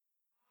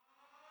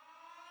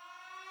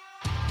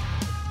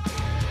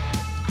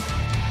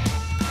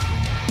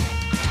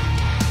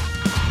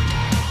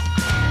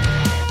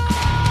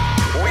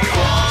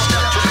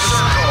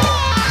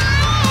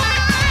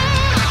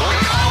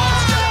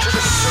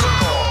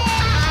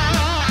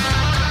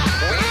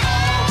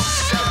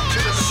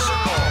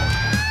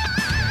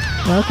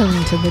Welcome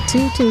to the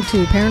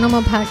 222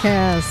 Paranormal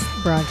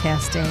Podcast,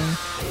 broadcasting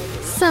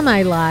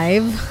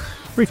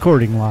semi-live.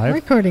 Recording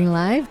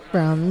live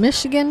from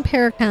Michigan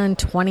Paracon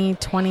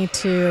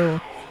 2022.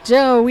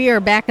 Joe, we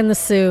are back in the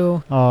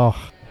Sioux. Oh,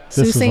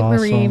 Sault this is Ste.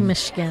 Marie, awesome.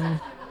 Michigan.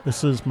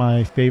 This is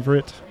my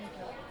favorite,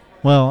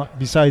 well,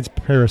 besides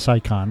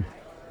Parapsychon,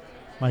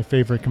 my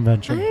favorite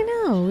convention. I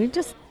know. We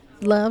just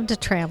love to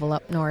travel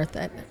up north.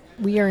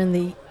 We are in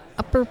the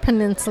Upper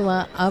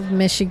Peninsula of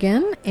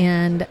Michigan,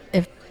 and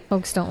if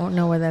folks don't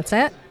know where that's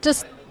at,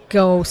 just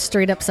go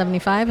straight up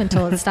 75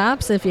 until it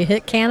stops. If you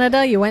hit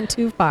Canada, you went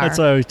too far. That's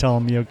what I always tell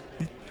them. You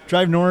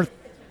drive north.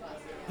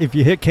 If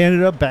you hit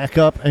Canada, back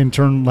up and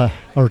turn left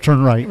or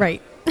turn right.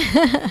 Right.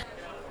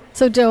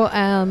 So, Joe,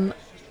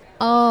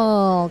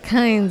 all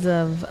kinds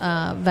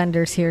of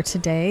vendors here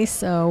today.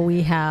 So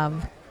we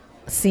have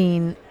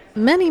seen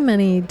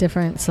many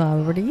different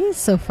celebrities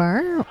so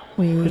far.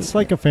 It's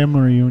like a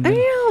family reunion. I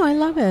know. I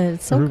love it.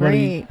 It's so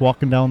Everybody great.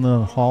 walking down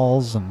the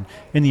halls and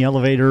in the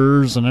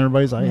elevators, and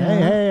everybody's like, Yeah.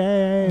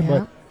 hey. Yeah.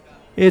 But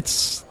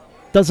it's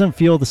doesn't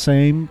feel the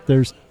same.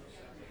 There's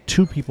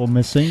two people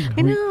missing.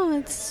 I know.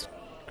 It's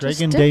Greg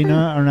just and different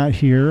Dana are not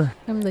here.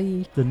 from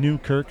the The new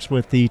Kirks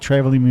with the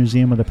Traveling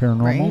Museum of the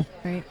Paranormal.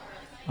 right.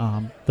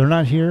 They're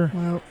not here.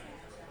 Well,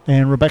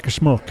 And Rebecca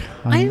Schmook.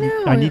 I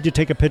know. I need to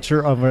take a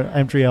picture of an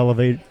empty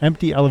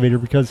elevator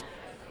because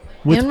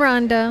with and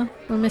Rhonda.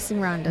 We're missing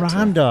Rhonda. too.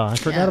 Rhonda. I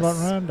forgot about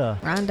Yes.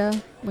 Rhonda.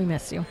 Rhonda, we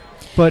miss you.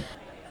 But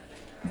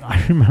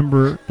I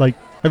remember, like,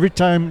 every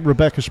time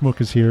Rebecca Schmook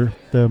is here,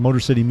 the Motor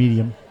City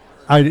Medium,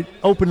 I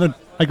go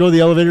to the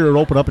elevator, it'll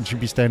open up and she'd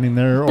be standing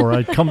there, or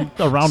I'd come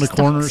around the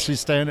corner, she's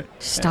standing.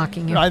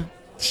 Stalking you.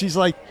 She's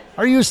like,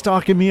 "Are you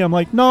stalking me?" I'm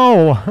like,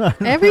 "No."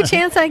 Every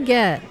chance I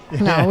get.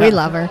 No, we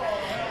love her.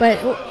 But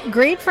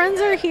great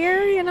friends are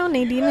here. You know,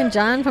 Nadine and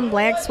John from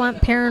Black Swamp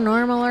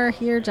Paranormal are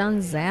here. John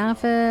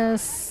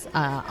Zaffis.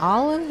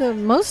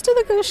 Most of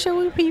the Ghost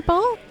Show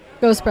people.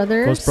 Ghost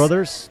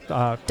Brothers.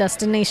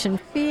 Destination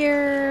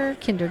Fear.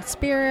 Kindred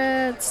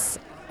Spirits.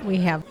 We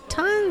have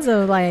tons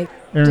of Aaron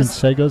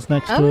just- Sega's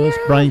next to us.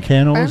 yeah. Brian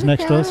Cano's Brian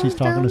next to us. He's Cano's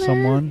talking down to there.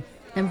 someone.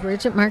 and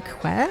Bridget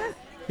Marquette.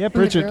 Yeah,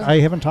 Bridget. girl. I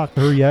haven't talked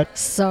to her yet.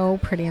 So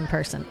pretty in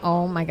person.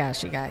 Oh my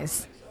gosh, you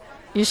guys.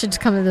 You should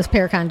come to this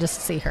Paracon just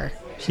to see her.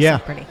 She's Yeah.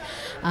 so pretty.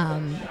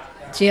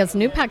 She has a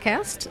new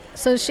podcast.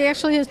 So she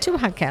actually has 2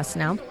 podcasts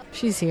now.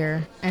 She's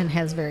here and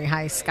has very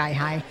sky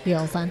high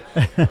heels on.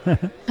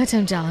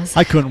 I'm jealous.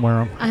 I couldn't wear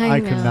them. I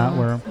could not know,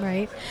 wear them.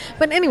 Right.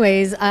 But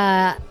anyways,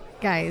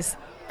 guys,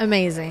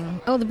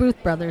 amazing. Oh, the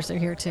Booth brothers are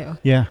here too.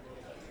 Yeah.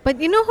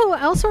 But you know who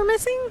else we're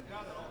missing?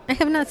 I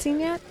have not seen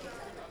yet.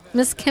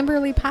 Miss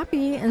Kimberly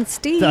Poppy and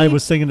Steve. I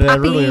was thinking of that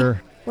Poppy,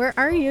 earlier. Where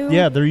are you?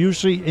 Yeah, they're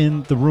usually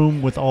in the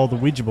room with all the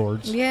Ouija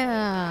boards.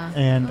 Yeah.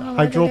 And don't know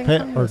why I they drove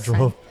didn't come this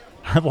time.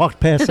 I walked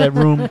past that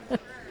room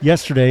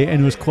yesterday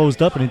and it was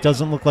closed up and it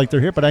doesn't look like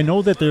they're here. But I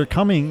know that they're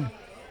coming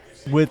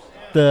with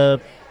the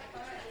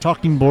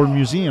Talking Board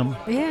Museum.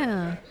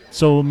 Yeah.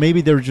 So maybe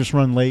they were just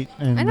run late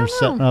and I they're don't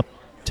setting know. up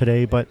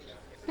today. But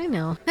I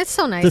know. It's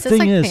so nice. The It's thing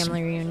like is-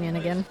 family reunion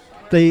again.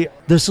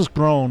 this has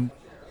grown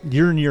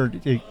year and year.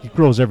 It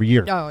grows every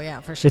year. Oh, yeah,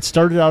 for sure. It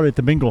started out at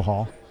the bingo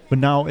hall, but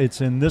now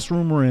it's in this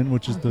room we're in,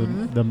 which is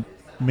Mhm. the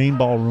main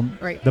ballroom,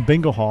 Right. the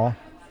bingo hall.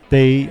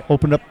 They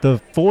opened up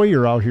the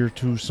foyer out here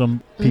to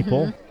some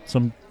people,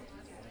 some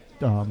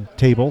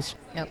tables,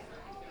 Yep.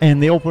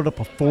 and they opened up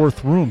a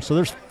 4th room. So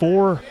there's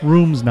 4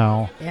 rooms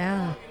now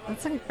Yeah.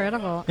 That's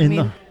incredible. in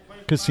the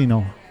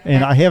casino.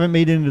 And I haven't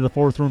made it into the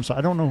 4th room, so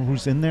I don't know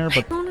who's in there, I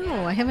but don't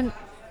know. I haven't.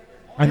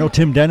 I know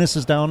Tim Dennis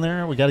is down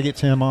there. We got to get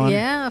Tim on.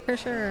 Yeah, for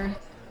sure.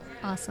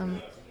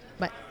 Awesome.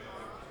 But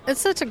it's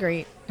such a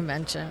great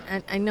convention.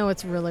 And I know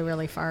it's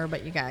really far,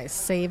 but you guys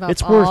save up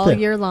It's worth all it.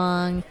 year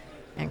long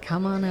and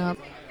come on up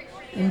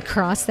and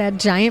cross that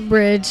giant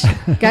bridge.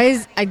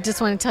 Guys, I just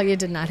want to tell you,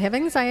 did not have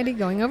anxiety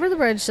going over the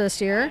bridge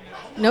this year.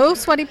 No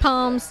sweaty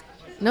palms,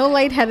 no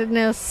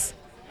lightheadedness.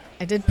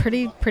 I did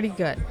pretty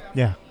good.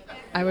 Yeah.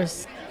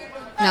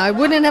 Now, I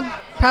wouldn't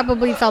have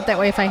probably felt that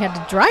way if I had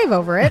to drive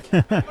over it,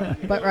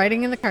 but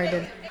riding in the car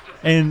did.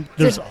 And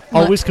there's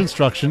always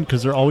construction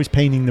because they're always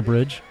painting the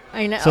bridge.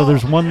 I know. So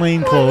there's one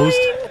lane closed.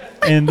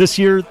 And this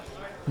year,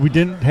 we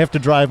didn't have to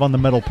drive on the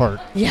metal part.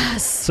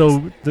 Yes.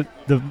 So the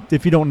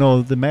if you don't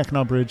know, the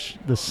Mackinac Bridge,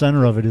 the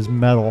center of it is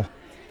metal,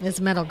 It's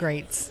metal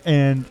grates.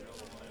 and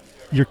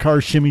your car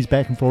shimmies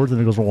back and forth, and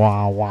it goes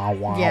wow, wow,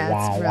 wow, Yeah,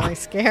 wow, it's wow. really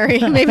scary.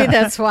 Maybe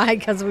that's why,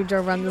 because we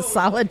drove on the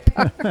solid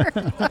part.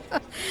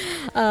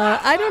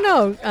 I don't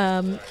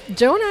know.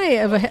 Joe and I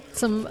have had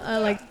some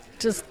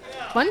just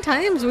fun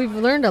times. We've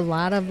learned a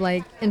lot of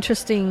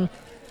interesting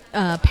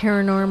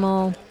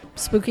paranormal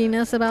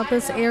spookiness about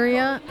this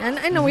area. And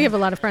I know we have a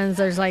lot of friends.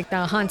 There's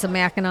the Haunts of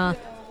Mackinac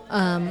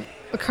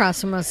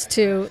across from us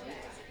too.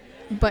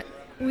 But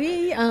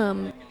we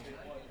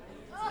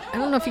I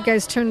don't know if you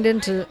guys tuned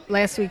into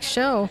last week's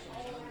show.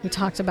 We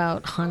talked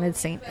about Haunted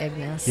St.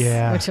 Ignace,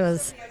 which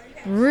was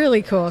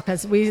really cool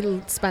because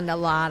we spend a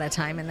lot of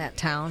time in that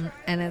town,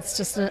 and it's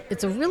just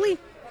it's a really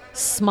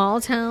small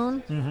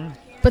town,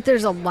 but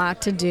there's a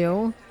lot to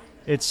do.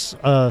 It's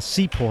a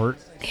seaport.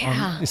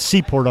 Yeah.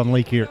 Seaport on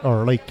Lake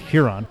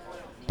Huron,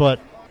 but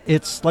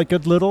it's like a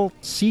little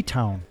sea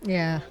town.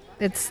 Yeah.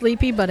 It's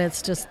sleepy, but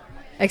it's just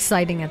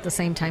exciting at the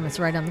same time. It's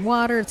right on the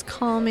water. It's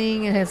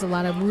calming. It has a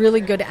lot of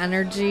really good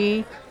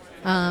energy.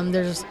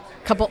 There's a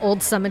couple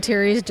old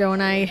cemeteries Joe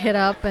and I hit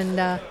up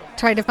and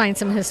tried to find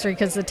some history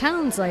because the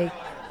town's like,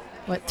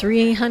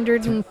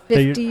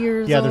 350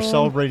 years old? Yeah, they're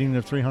celebrating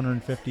their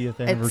 350th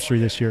anniversary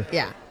this year.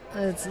 Yeah,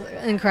 it's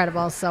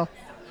incredible. So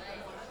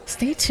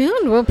stay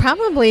tuned. We'll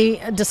probably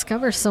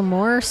discover some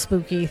more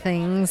spooky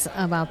things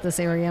about this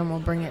area, and we'll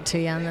bring it to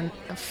you on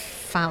the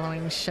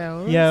following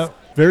shows. Yeah,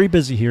 very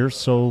busy here,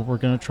 so we're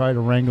going to try to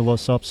wrangle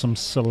us up some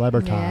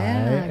celebrity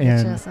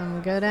get you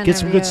some good get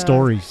some good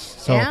stories.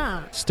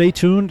 So stay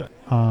tuned.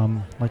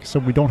 Like I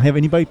said, we don't have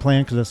anybody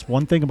planned because that's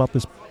one thing about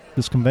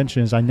this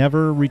convention is I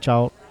never reach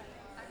out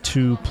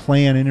to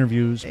plan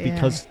interviews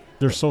because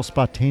they're so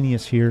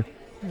spontaneous here.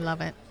 I love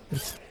it.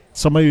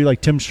 Somebody like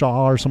Tim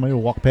Shaw or somebody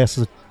will walk past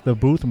the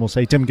booth and we'll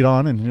say, Tim, get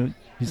on. And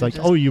he's like,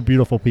 oh, you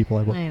beautiful people.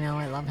 I know,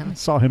 I love him. I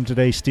saw him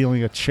today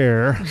stealing a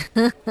chair.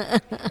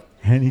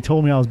 And he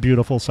told me I was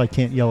beautiful, so I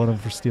can't yell at him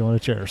for stealing a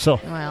chair. So,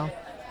 well,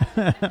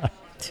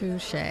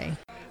 touche.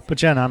 But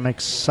Jenna, I'm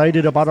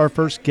excited about our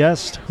first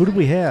guest. Who do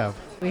we have?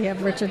 We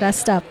have Richard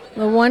Estep,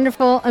 the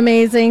wonderful,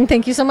 amazing.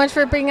 Thank you so much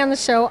for being on the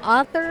show.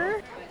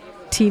 Author,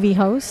 TV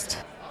host,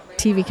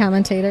 TV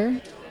commentator,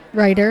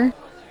 writer,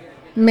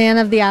 man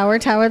of the hour,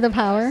 Tower of the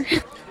Power.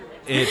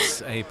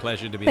 It's a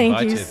pleasure to be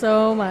invited. Thank you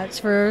so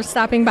much for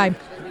stopping by.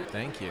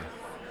 Thank you.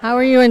 How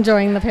are you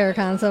enjoying the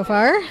Paracon so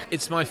far?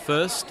 It's my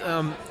first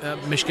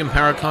Michigan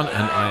Paracon,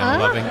 and I am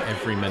loving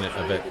every minute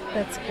of it.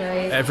 That's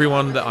great.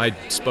 Everyone that I'd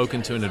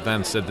spoken to in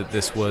advance said that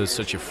this was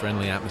such a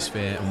friendly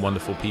atmosphere and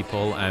wonderful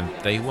people, and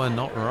they were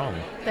not wrong.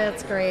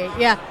 That's great.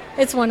 Yeah,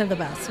 it's one of the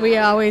best. We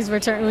always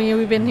return.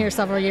 We've been here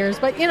several years,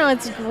 but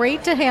it's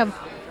great to have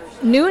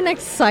new and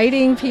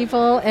exciting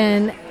people.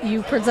 And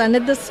you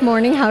presented this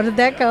morning. How did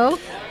that go?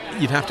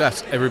 You'd have to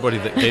ask everybody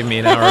that gave me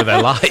an hour of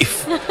their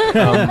life.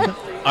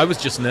 I was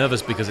just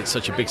nervous because it's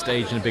such a big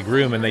stage and a big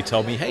room, and they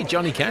told me, hey,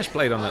 Johnny Cash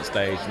played on that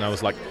stage. And I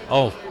was like,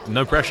 oh,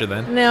 no pressure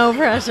then. No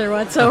pressure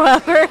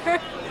whatsoever.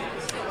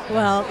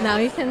 Well, now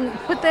you can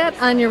put that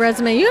on your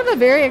resume. You have a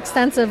very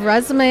extensive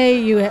resume.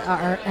 You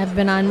have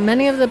been on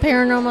many of the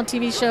paranormal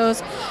TV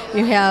shows.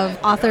 You have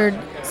authored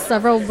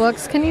several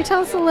books. Can you tell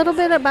us a little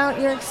bit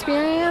about your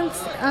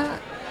experience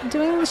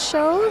doing the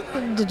show?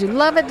 Did you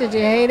love it? Did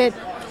you hate it?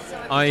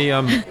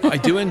 I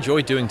do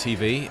enjoy doing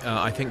TV.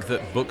 I think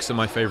that books are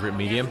my favorite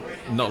medium,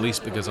 not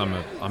least because I'm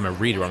a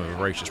reader. I'm a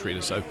voracious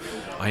reader, so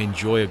I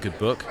enjoy a good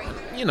book,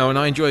 and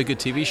I enjoy a good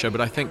TV show.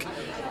 But I think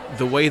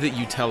the way that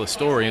you tell a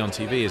story on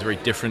TV is very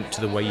different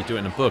to the way you do it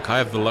in a book. I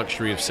have the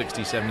luxury of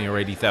 60, 70, or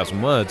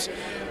 80,000 words,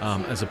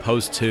 as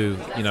opposed to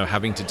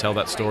having to tell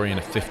that story in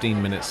a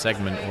 15-minute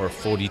segment or a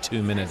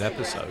 42-minute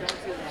episode.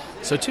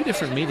 So two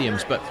different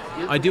mediums, but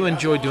I do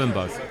enjoy doing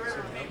both.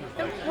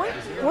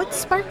 What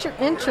sparked your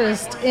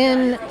interest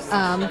in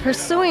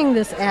pursuing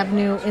this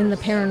avenue in the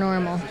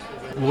paranormal?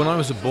 When I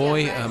was a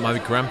boy, my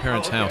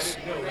grandparents' house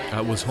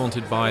was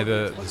haunted by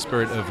the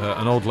spirit of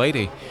an old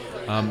lady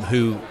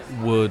who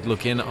would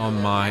look in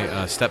on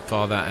my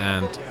stepfather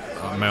and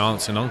my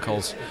aunts and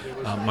uncles.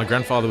 My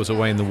grandfather was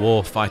away in the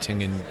war fighting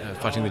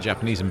the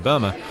Japanese in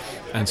Burma,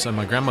 and so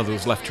my grandmother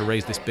was left to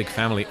raise this big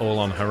family all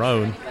on her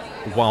own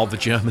while the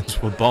Germans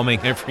were bombing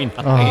every night.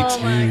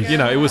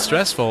 Oh, it was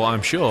stressful,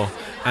 I'm sure,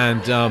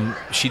 and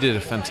she did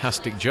a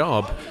fantastic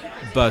job.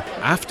 But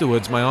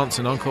afterwards, my aunts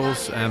and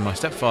uncles and my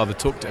stepfather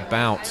talked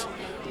about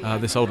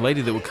this old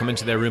lady that would come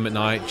into their room at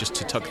night just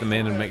to tuck them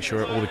in and make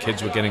sure all the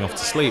kids were getting off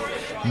to sleep.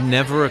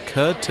 Never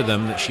occurred to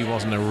them that she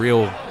wasn't a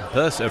real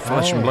person, a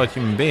flesh and blood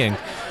human being.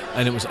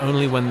 And it was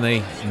only when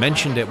they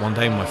mentioned it one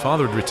day when my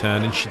father had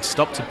returned and she'd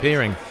stopped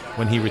appearing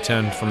when he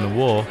returned from the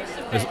war.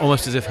 It was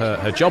almost as if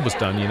her job was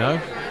done,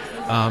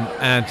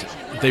 and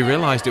they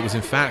realized it was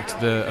in fact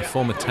a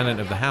former tenant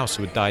of the house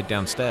who had died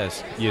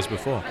downstairs years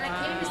before.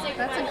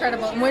 That's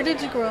incredible. And where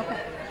did you grow up?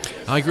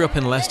 I grew up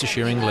in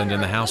Leicestershire, England,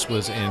 and the house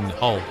was in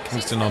Hull,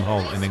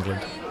 Kingston-on-Hull in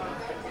England.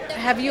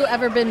 Have you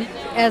ever been,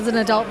 as an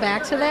adult,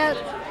 back to that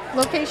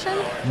location?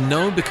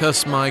 No,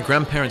 because my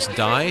grandparents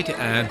died,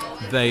 and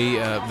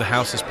the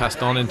house has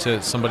passed on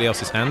into somebody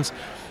else's hands.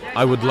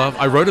 I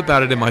wrote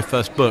about it in my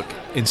first book,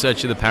 In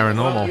Search of the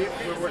Paranormal,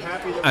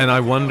 and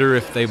I wonder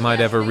if they might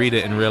ever read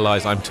it and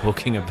realize I'm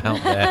talking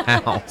about their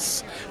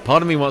house.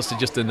 Part of me wants to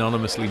just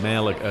anonymously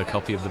mail a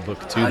copy of the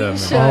book to them.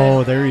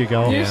 Oh, there you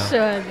go. You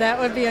should. That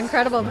would be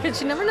incredible,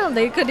 because you never know.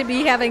 They could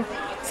be having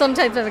some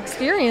type of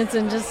experience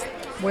and just,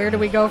 where do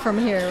we go from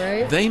here,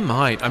 right? They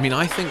might. I mean,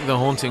 I think the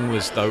haunting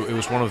was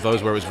one of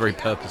those where it was very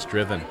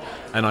purpose-driven.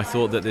 And I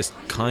thought that this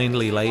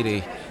kindly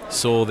lady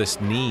saw this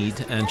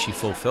need and she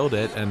fulfilled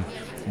it. And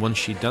once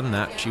she'd done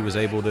that, she was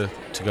able to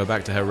go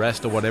back to her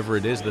rest or whatever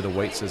it is that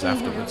awaits us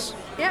afterwards.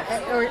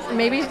 Yeah, or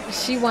maybe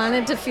she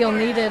wanted to feel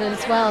needed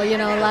as well.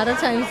 A lot of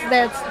times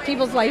that's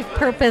people's life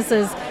purpose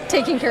is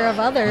taking care of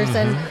others.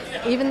 And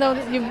even though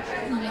you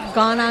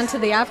gone on to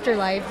the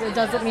afterlife, it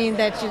doesn't mean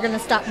that you're going to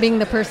stop being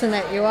the person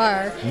that you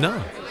are.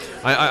 No.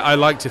 I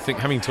like to think,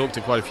 having talked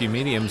to quite a few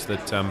mediums,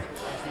 that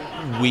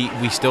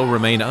we still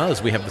remain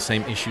us. We have the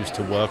same issues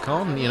to work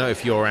on.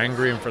 If you're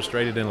angry and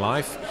frustrated in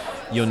life,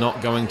 you're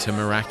not going to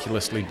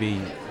miraculously be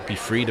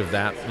freed of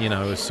that,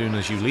 as soon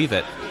as you leave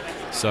it.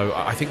 So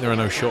I think there are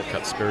no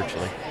shortcuts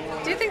spiritually.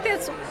 Do you think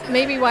that's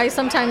maybe why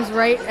sometimes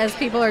right as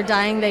people are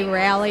dying, they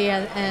rally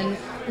and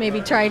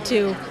maybe try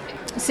to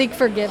seek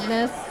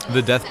forgiveness?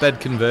 The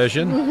deathbed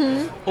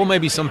conversion? Or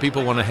maybe some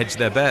people want to hedge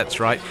their bets,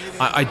 right?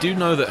 I do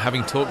know that,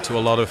 having talked to a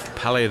lot of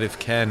palliative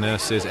care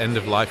nurses,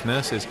 end-of-life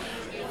nurses,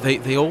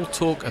 they all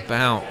talk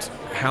about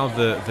how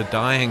the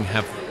dying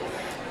have...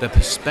 Their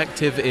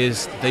perspective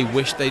is they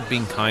wish they'd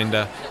been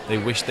kinder, they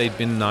wish they'd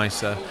been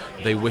nicer,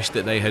 they wish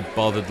that they had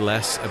bothered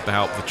less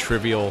about the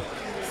trivial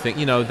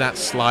thing, that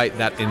slight,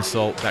 that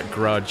insult, that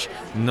grudge.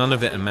 None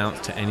of it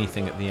amounts to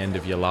anything at the end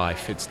of your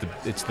life. It's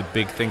the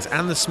big things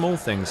and the small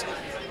things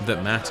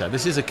that matter.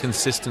 This is a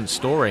consistent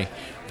story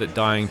that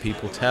dying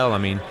people tell. I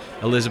mean,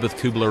 Elizabeth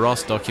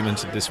Kubler-Ross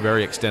documented this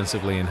very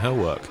extensively in her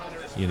work,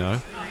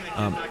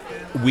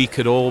 We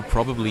could all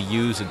probably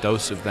use a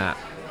dose of that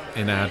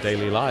in our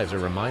daily lives, a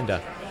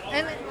reminder.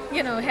 And,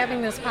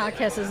 having this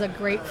podcast is a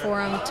great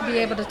forum to be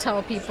able to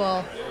tell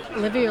people,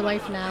 live your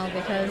life now,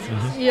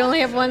 because you only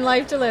have one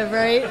life to live,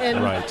 right?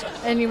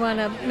 And you want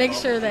to make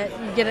sure that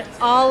you get it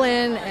all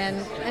in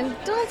and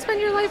don't spend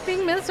your life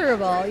being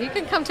miserable. You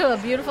can come to a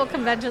beautiful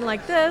convention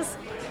like this,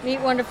 meet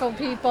wonderful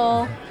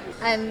people,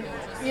 and,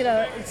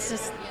 it's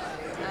just,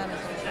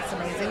 it's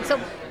amazing.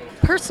 So,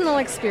 personal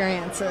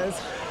experiences.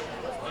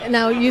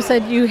 Now, you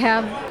said you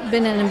have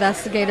been an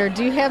investigator.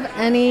 Do you have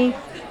any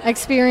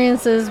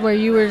experiences where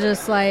you were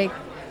just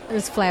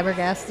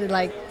flabbergasted,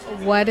 like,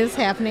 what is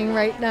happening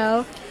right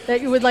now,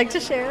 that you would like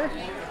to share?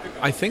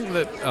 I think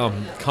that,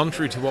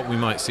 contrary to what we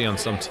might see on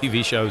some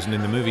TV shows and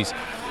in the movies,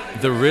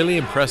 the really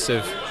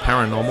impressive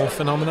paranormal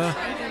phenomena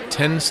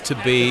tends to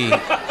be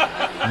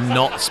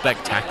not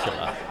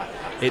spectacular.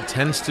 It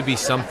tends to be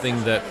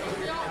something that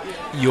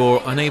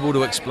you're unable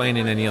to explain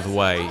in any other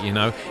way,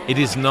 It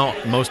is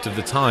not, most of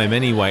the time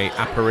anyway,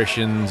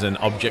 apparitions and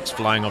objects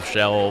flying off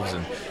shelves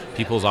and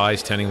people's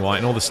eyes turning white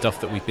and all the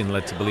stuff that we've been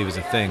led to believe is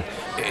a thing.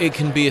 It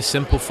can be a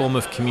simple form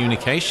of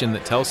communication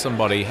that tells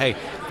somebody, hey,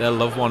 their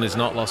loved one is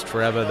not lost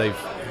forever,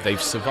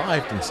 they've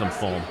survived in some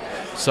form.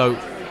 So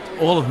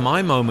all of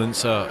my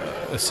moments are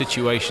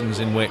situations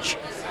in which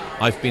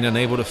I've been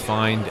unable to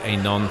find a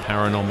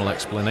non-paranormal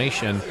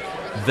explanation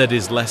that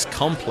is less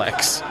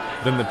complex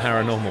than the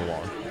paranormal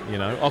one.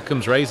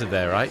 Occam's razor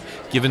there, right?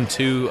 Given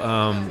two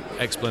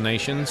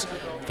explanations,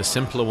 the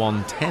simpler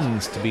one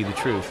tends to be the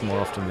truth more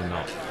often than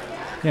not.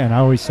 Yeah, and I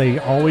always say,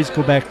 always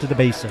go back to the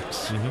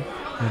basics.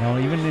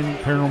 Even in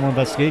paranormal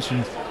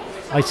investigations,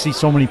 I see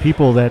so many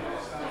people that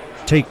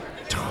take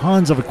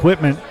tons of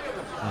equipment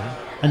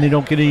and they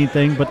don't get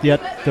anything, but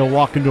yet they'll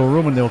walk into a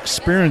room and they'll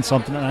experience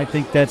something, and I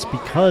think that's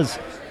because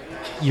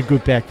you go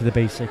back to the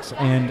basics,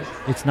 and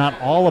it's not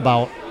all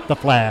about the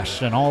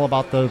flash and all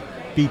about the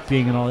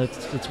beeping and all that.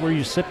 It's where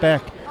you sit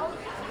back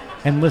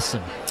and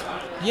listen.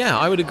 Yeah,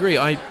 I would agree.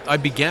 I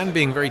began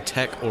being very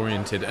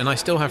tech-oriented, and I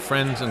still have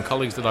friends and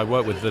colleagues that I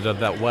work with that are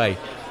that way.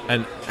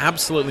 And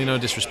absolutely no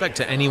disrespect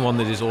to anyone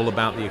that is all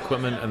about the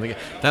equipment, and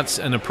that's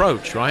an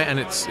approach, right? And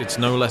it's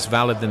no less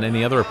valid than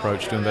any other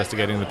approach to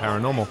investigating the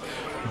paranormal.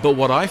 But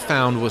what I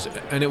found was,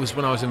 and it was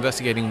when I was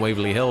investigating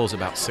Waverly Hills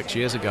about 6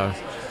 years ago,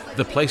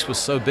 the place was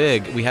so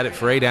big, we had it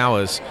for 8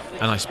 hours,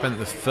 and I spent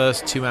the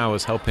first 2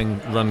 hours helping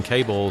run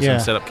cables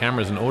and set up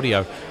cameras and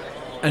audio.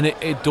 And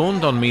it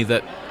dawned on me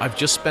that I've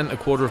just spent a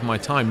quarter of my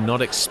time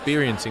not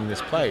experiencing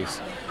this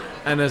place.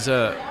 And as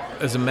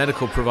a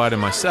medical provider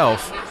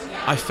myself,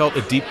 I felt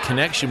a deep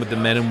connection with the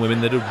men and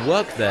women that had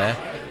worked there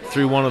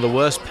through one of the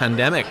worst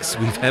pandemics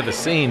we've ever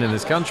seen in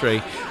this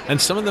country. And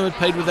some of them had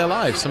paid with their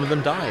lives. Some of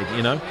them died,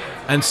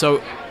 And so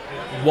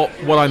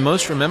what I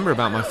most remember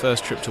about my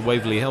first trip to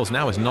Waverly Hills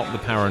now is not the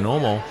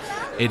paranormal.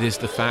 It is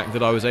the fact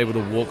that I was able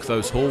to walk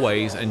those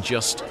hallways and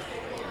just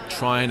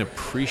try and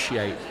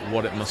appreciate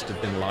what it must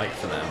have been like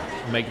for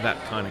them, make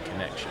that kind of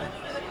connection.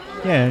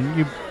 Yeah,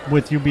 and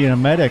with you being a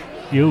medic,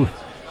 you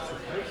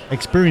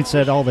experience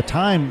that all the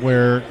time,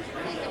 where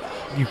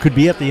you could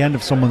be at the end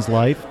of someone's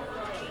life,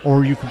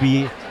 or you could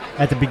be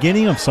at the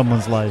beginning of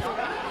someone's life,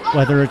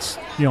 whether it's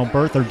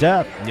birth or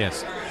death.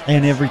 Yes.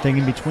 And everything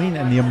in between,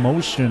 and the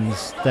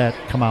emotions that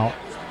come out.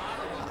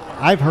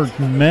 I've heard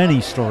many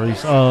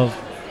stories of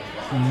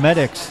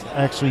medics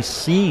actually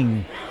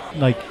seeing,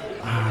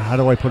 how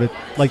do I put it,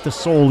 like the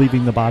soul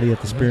leaving the body at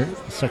the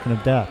second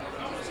of death.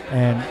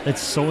 And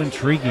it's so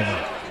intriguing.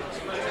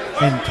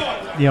 And,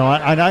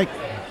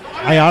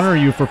 I honor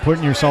you for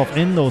putting yourself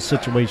in those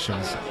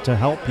situations to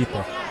help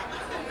people.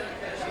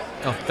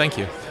 Oh, thank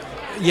you.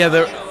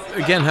 Yeah,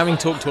 again, having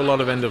talked to a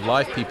lot of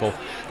end-of-life people,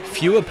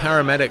 fewer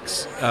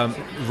paramedics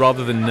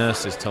rather than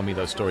nurses tell me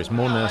those stories.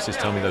 More nurses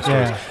tell me those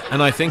stories.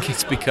 And I think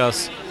it's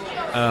because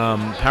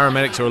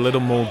paramedics are a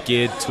little more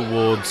geared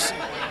towards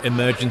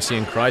emergency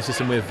and crisis,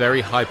 and we're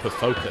very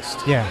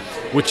hyper-focused. Yeah.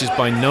 Which is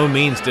by no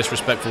means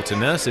disrespectful to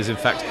nurses. In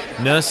fact,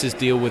 nurses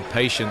deal with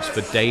patients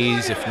for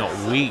days, if not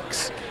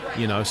weeks,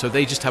 so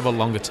they just have a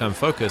longer-term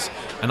focus,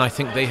 and I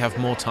think they have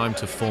more time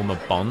to form a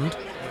bond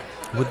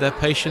with their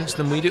patients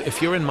than we do.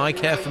 If you're in my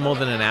care for more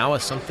than an hour,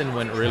 something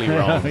went really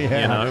wrong,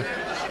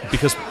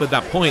 because at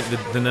that point,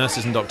 the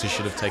nurses and doctors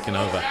should have taken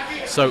over.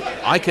 So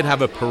I could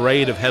have a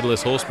parade of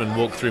headless horsemen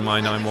walk through my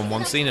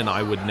 911 scene and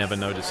I would never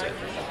notice it,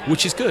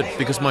 which is good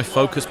because my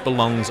focus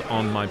belongs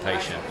on my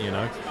patient,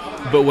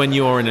 But when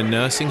you're in a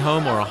nursing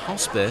home or a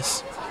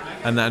hospice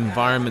and that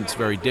environment's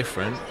very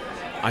different,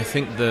 I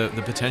think the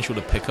potential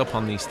to pick up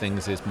on these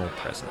things is more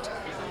present.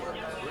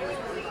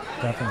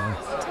 Definitely.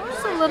 Tell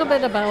us a little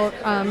bit about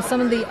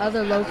some of the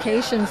other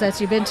locations that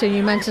you've been to.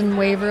 You mentioned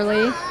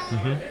Waverly.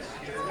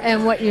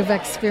 And what you've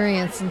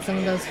experienced in some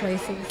of those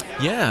places.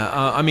 Yeah,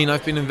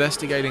 I've been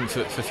investigating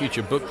for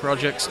future book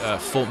projects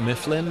Fort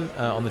Mifflin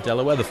on the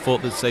Delaware, the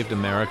fort that saved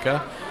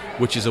America,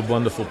 which is a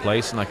wonderful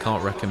place, and I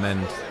can't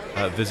recommend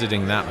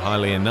visiting that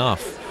highly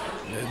enough.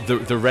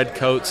 The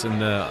Redcoats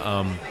and the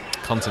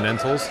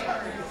Continentals,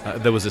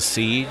 there was a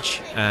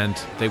siege,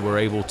 and they were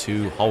able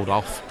to hold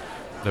off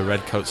the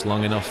Redcoats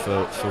long enough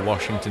for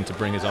Washington to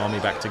bring his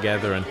army back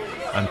together and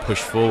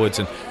push forwards.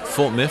 And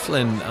Fort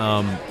Mifflin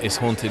is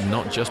haunted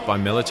not just by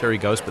military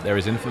ghosts, but there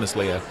is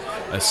infamously a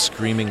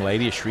screaming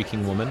lady, a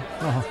shrieking woman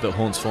that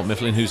haunts Fort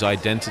Mifflin, whose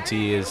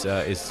identity is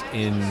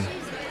in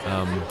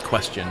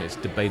question. It's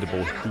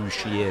debatable who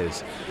she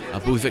is.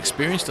 But we've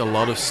experienced a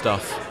lot of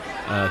stuff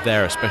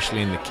there,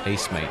 especially in the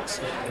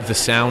casemates. The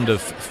sound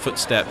of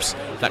footsteps,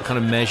 that kind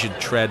of measured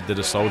tread that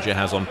a soldier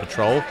has on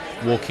patrol,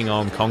 walking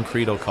on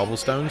concrete or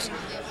cobblestones,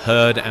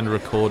 heard and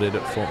recorded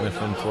at Fort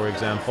Mifflin, for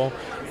example.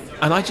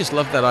 And I just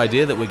love that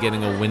idea that we're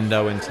getting a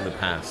window into the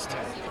past.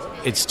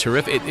 It's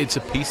terrific. It's a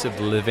piece of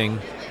living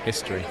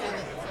history.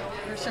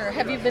 For sure.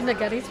 Have you been to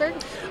Gettysburg?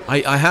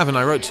 I haven't.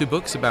 I wrote 2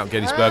 books about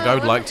Gettysburg. I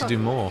would like to do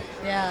more.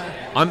 Yeah.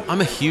 I'm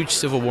a huge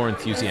Civil War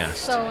enthusiast. It's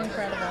so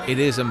incredible. It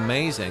is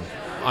amazing.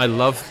 I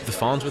love the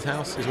Farnsworth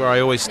House, is where I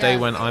always stay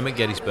when I'm at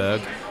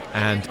Gettysburg.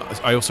 And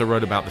I also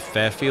wrote about the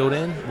Fairfield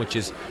Inn, which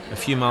is a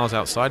few miles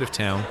outside of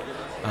town,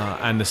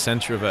 and the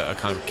center of a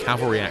kind of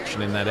cavalry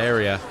action in that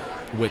area,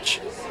 which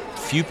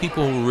few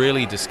people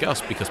really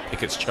discuss because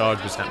Pickett's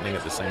charge was happening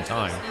at the same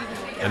time,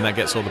 and that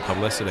gets all the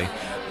publicity.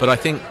 But I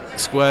think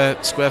square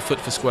foot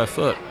for square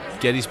foot,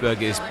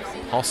 Gettysburg is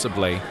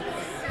possibly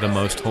the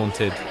most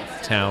haunted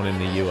town in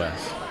the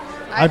U.S.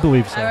 I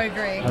believe so. I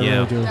agree. I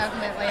really do.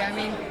 Definitely.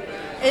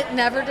 It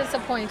never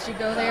disappoints. You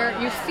go there,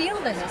 you feel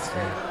the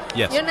history.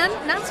 Yes.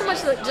 Not so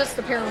much just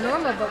the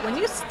paranormal, but when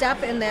you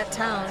step in that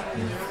town,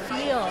 you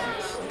feel.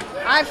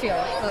 I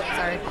feel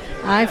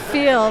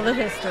the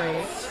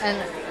history, and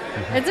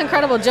it's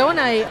incredible. Joe and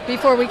I,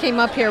 before we came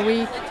up here,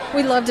 we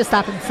love to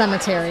stop in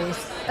cemeteries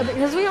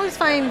because we always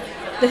find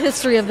the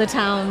history of the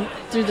town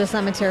through the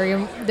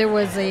cemetery. There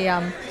was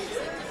a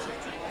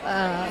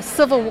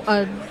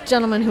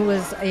gentleman who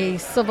was a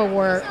Civil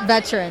War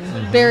veteran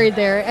buried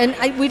there, and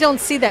we don't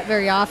see that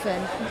very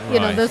often,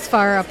 this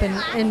far up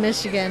in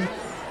Michigan.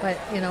 But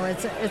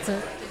it's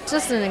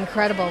just an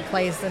incredible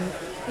place, and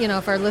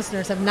if our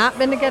listeners have not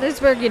been to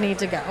Gettysburg, you need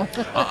to go.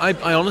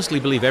 I honestly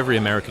believe every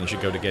American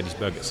should go to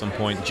Gettysburg at some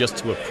point just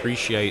to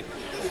appreciate.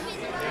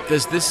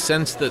 There's this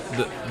sense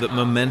that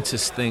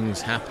momentous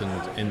things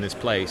happened in this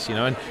place,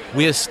 and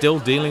we are still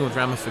dealing with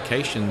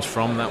ramifications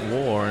from that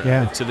war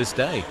to this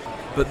day.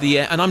 But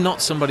and I'm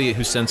not somebody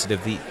who's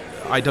sensitive.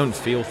 I don't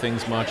feel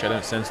things much. I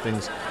don't sense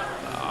things.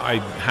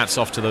 Hats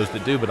off to those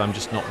that do, but I'm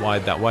just not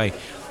wired that way.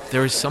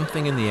 There is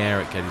something in the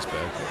air at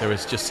Gettysburg. There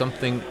is just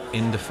something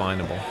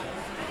indefinable.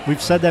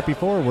 We've said that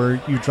before,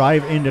 where you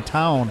drive into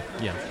town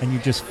and you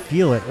just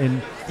feel it.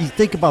 And you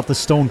think about the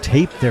stone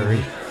tape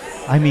theory.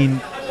 I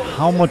mean,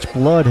 how much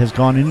blood has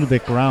gone into the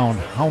ground,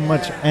 how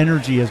much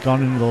energy has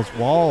gone into those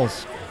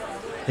walls.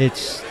 It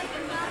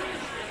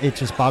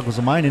just boggles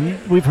the mind. And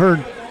we've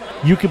heard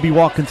you could be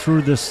walking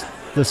through the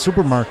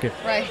supermarket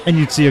and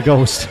you'd see a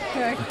ghost.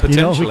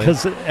 Potentially.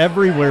 Because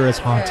everywhere is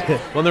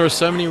haunted. Well, there are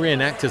so many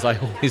reenactors, I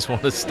always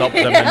want to stop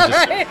them and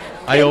just...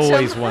 I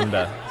always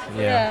wonder.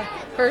 Yeah,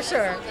 for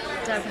sure.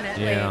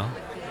 Definitely. Yeah.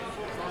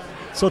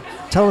 So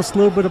tell us a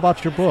little bit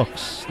about your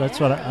books. That's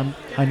what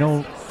I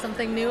know.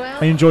 Something new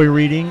out? I enjoy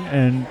reading,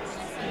 and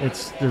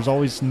there's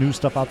always new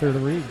stuff out there to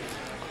read.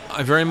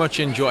 I very much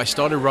enjoy... I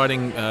started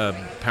writing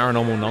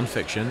paranormal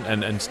nonfiction,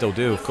 and still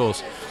do, of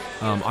course.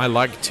 I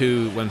like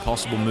to, when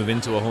possible, move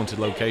into a haunted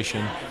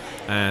location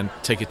and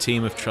take a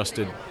team of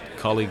trusted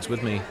colleagues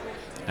with me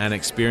and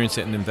experience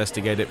it and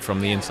investigate it from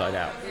the inside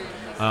out.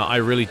 I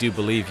really do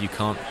believe you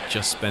can't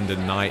just spend a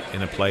night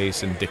in a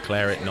place and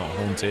declare it not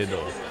haunted,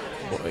 or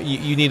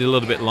you need a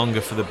little bit longer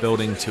for the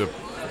building to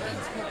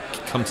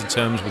come to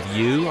terms with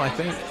you, I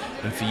think,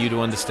 and for you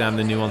to understand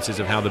the nuances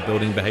of how the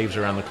building behaves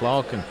around the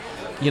clock. And,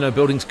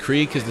 buildings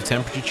creak as the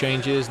temperature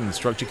changes and the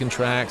structure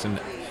contracts, and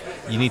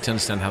you need to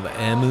understand how the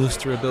air moves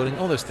through a building,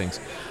 all those things.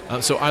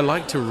 So I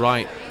like to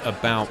write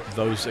about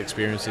those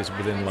experiences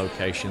within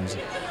locations.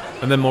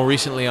 And then more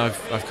recently, I've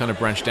kind of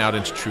branched out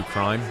into true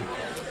crime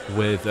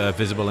with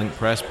Visible Ink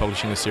Press,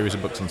 publishing a series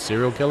of books on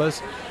serial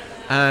killers.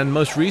 And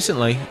most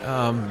recently,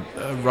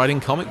 writing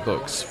comic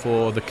books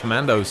for the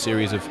Commando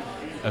series of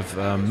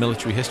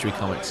military history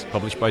comics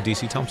published by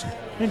DC Thompson.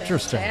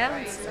 Interesting.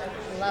 Fantastic.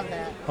 Love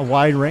that. A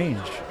wide range.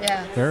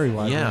 Yeah. Very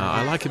wide Yeah,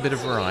 range. I like a bit of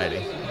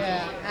variety.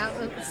 Yeah.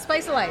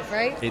 Spice of life,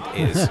 right? It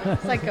is.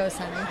 It's like ghost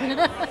hunting.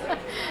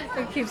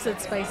 It keeps it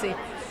spicy.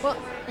 Well,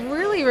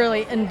 really,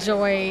 really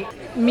enjoy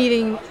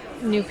meeting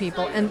new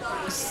people. And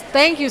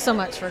thank you so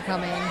much for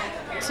coming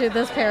to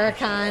this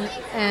Paracon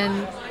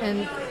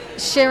and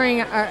sharing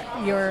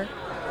your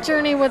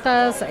journey with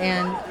us.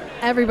 And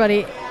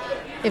everybody,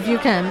 if you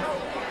can,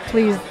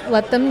 please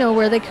let them know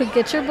where they could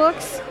get your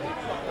books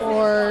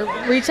or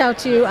reach out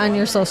to you on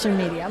your social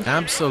media.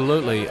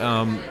 Absolutely.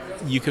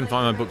 You can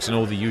find my books in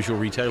all the usual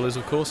retailers,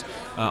 of course.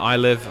 I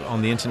live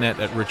on the internet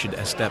at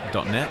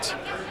richardestep.net,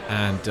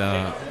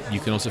 and you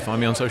can also find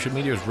me on social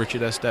media as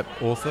Richard Estep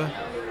Author,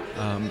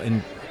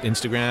 in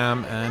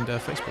Instagram and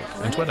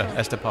Facebook and Twitter,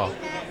 Estepar.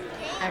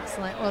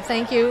 Excellent. Well,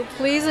 thank you.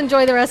 Please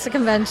enjoy the rest of the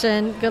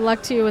convention. Good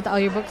luck to you with all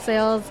your book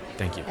sales.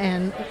 Thank you.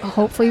 And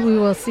hopefully we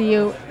will see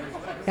you,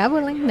 God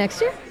willing, next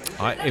year.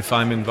 If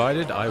I'm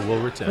invited, I will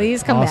return.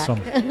 Please come Awesome.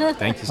 back.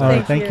 Thank you so All much.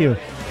 right, thank you.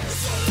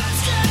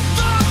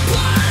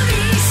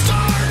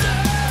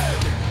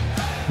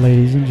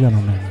 Ladies and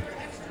gentlemen,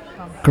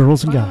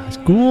 girls and guys,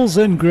 ghouls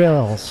and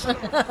grills,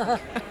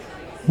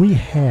 we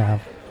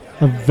have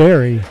a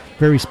very,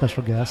 very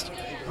special guest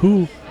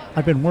who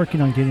I've been working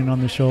on getting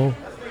on the show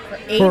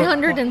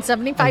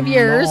 875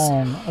 years.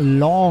 a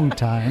long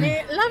time.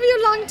 Love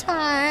you long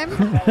time.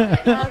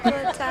 Love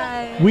your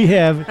time. We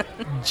have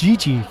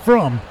Gigi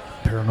from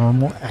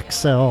Paranormal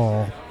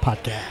XL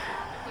podcast.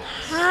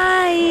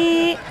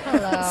 Hi.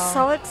 Hello.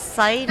 So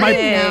excited.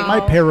 My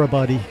para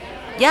buddy.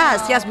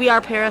 Yes, we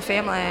are para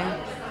family.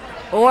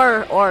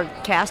 Or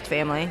cast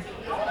family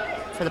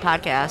for the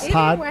podcast.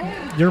 Pod, way.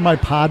 you're my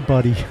pod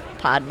buddy.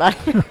 Pod buddy.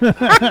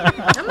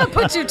 I'm going to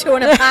put you two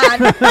in a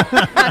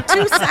pod.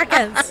 2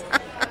 seconds.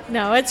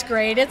 No, it's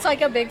great. It's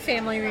like a big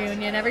family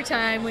reunion. Every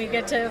time we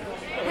get to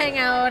hang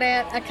out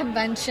at a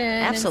convention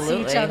and see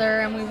Absolutely. each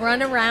other, and we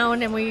run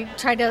around and we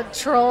try to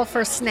troll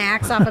for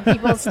snacks off of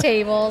people's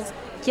tables.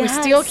 Yes.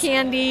 We steal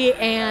candy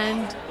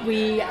and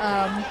we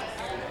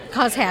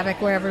cause havoc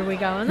wherever we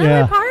go. And then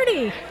Yeah. we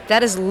party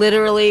That is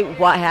literally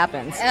what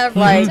happens.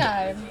 every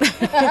time.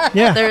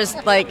 Yeah. There's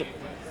like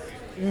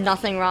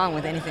nothing wrong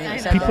with anything I you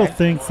know. said People there.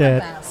 think It's the that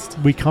best.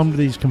 we come to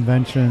these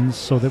conventions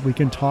so that we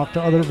can talk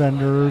to other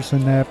vendors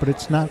and that, but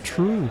it's not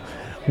true.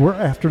 We're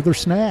after their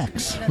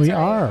snacks. We right.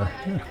 are.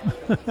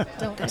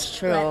 Don't That's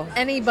true. let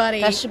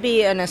anybody That should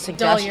be in a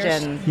dull your,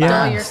 suggestion. Yeah.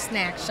 dull box. your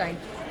snack shine.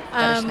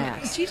 Better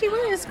snacks. Gigi,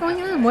 what is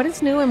going on? What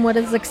is new and what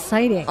is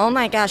exciting? Oh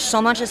my gosh,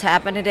 so much has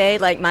happened today.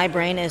 Like, my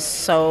brain is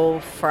so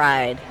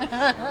fried.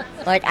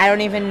 Like, I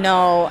don't even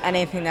know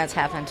anything that's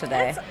happened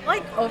today. It's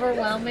like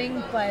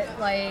overwhelming, but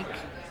like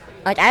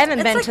Like, I haven't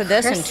It's been like to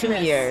this in 2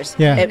 Christmas. years.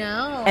 Yeah. I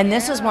know, And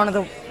this is yeah. one of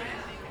the.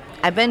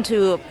 I've been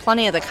to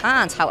plenty of the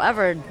cons.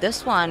 However,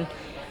 this one,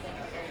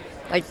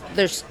 like,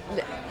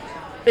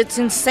 it's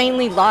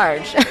insanely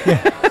large.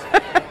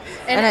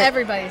 and and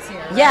everybody's here.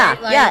 Right? Yeah,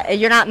 Like, yeah.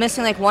 You're not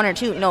missing like one or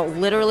two. No,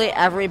 literally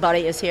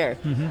everybody is here.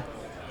 Mm-hmm.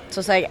 So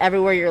it's like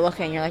everywhere you're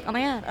looking, you're like, oh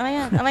my god, oh my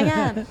god, oh my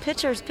god,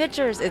 pictures.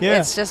 Yeah.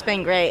 It's just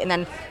been great. And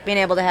then being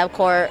able to have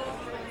Court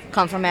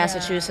come from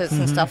Massachusetts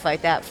Mm-hmm. and stuff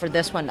like that for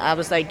this one, I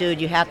was like,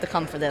 dude, you have to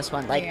come for this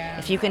one. Like, Yeah.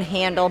 if you can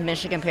handle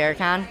Michigan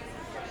Paracon,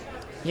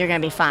 you're gonna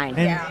be fine.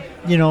 And, Yeah.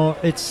 you know,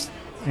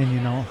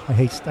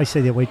 I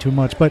say that way too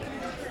much, but,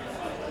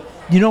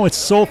 you know, it's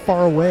so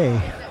far away.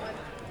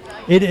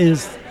 It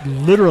is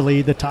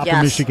literally the top of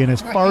Yes. Michigan,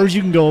 as far as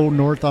you can go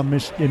north on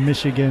in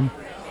Michigan.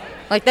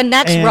 Like, the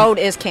next And- road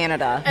is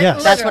Canada.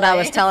 Yes. That's what I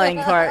was Literally.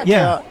 telling Court.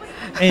 Yeah.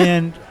 too.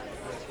 And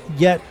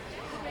yet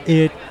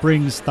it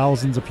brings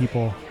thousands of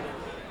people.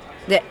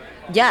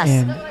 Yes.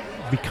 And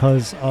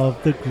because of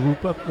the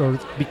group of, or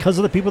because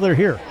of the people that are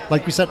here.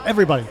 Like we said,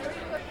 everybody.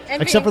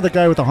 And Except for the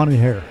guy with the haunted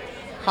hair.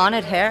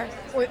 Haunted hair.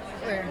 where?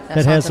 That,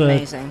 That sounds has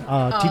amazing.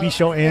 a TV Oh,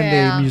 show and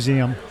yeah. a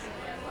museum.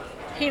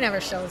 He never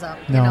shows up.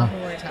 No. You know who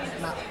we're talking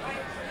about.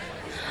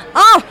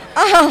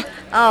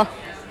 Oh,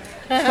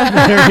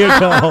 There you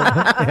go.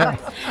 Yeah.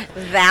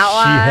 that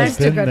one. has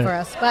Too been good there. for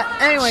us. But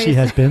anyways, She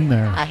has been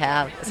there. I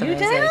have. It's You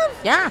amazing. did?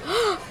 Yeah.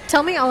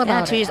 tell me all Yeah,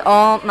 about it. geez.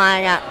 Oh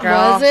my god,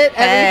 girl. Was it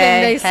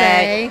everything they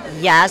Hey. say?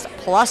 Yes,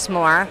 plus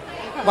more.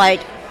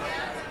 Like,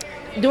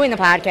 doing the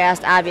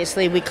podcast,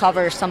 obviously, we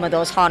cover some of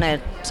those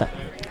haunted. So,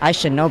 I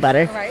should know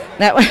better. Right.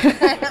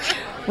 That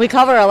we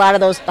cover a lot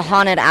of those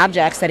haunted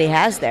objects that he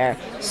has there.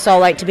 So,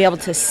 like, to be able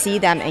to see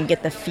them and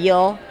get the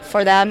feel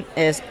for them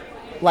is,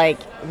 like,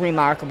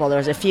 remarkable.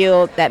 There's a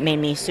few that made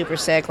me super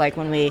sick, like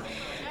when the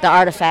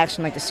artifacts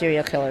from, like, the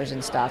serial killers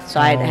and stuff. So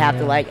I'd have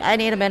to, like, I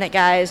need a minute,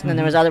 guys. And then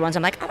there was other ones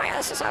I'm like, oh my god,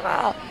 this is so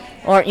cool.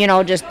 Or, you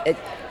know, just,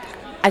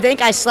 I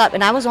think I slept,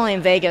 and I was only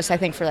in Vegas, I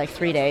think, for like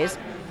 3 days.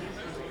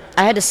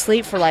 I had to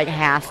sleep for like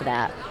half of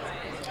that.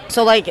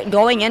 So, like,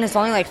 going in is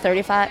only like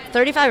 $35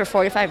 or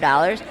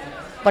 $45.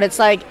 but it's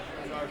like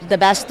the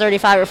best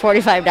 $35 or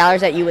 $45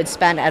 that you would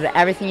spend out of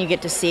everything you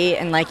get to see.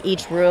 And like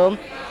each room,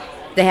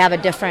 they have a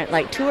different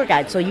like tour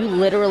guide, so you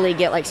literally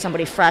get like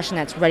somebody fresh and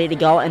that's ready to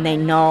go, and they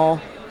know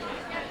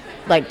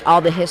like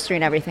all the history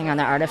and everything on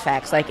the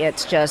artifacts. Like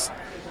it's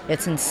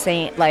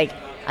insane. Like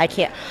I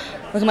can't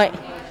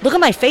look at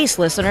my face,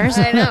 listeners.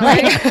 I know,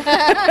 Like,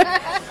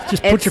 right?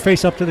 Just put your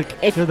face up to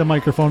the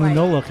microphone and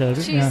they'll look at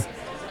it. She's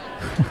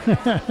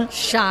Yeah.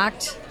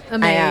 shocked,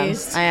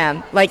 amazed. I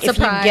am. Like if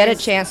you get a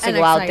surprised, chance to and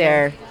go out excited.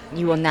 there,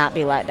 you will not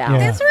be let down.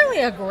 Yeah. It's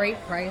really a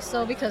great price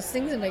though, because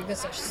things in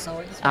Vegas are so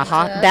expensive.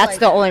 That's Like,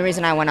 the only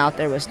reason I went out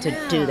there was to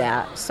do Yeah.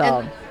 that. So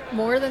And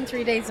more than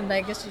 3 days in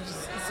Vegas,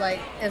 it's like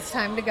it's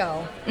time to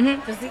go,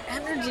 because the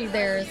energy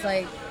there is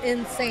like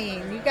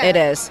insane. You got It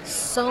is.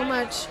 so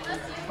much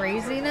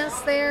craziness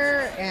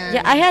there, and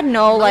yeah, I had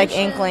no like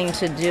emotion. inkling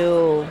to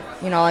do,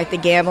 like the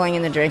gambling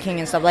and the drinking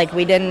and stuff. Like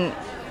we didn't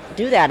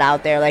do that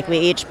out there. Like we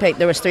each picked.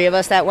 There was 3 of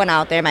us that went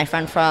out there. My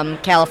friend from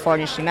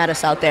California, she met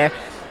us out there.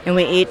 And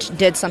we each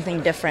did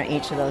something different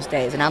each of those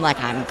days. And I'm like,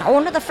 I'm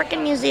going to the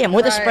freaking museum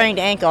with a Right. sprained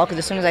ankle, because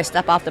as soon as I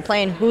step off the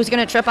plane, who's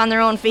going to trip on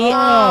their own feet?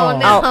 Oh,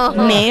 no.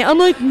 Oh, me. I'm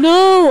like,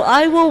 no,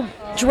 I will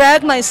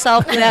drag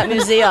myself to that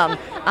museum.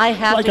 I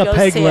have Like to a go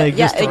peg see leg, it.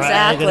 Yeah, just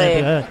dragging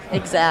it, yeah.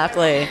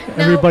 Exactly.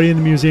 Everybody in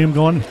the museum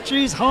going,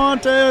 she's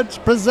haunted,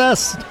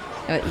 possessed.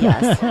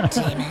 Yes.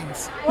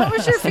 Demons. What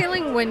was your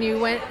feeling when you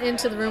went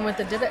into the room with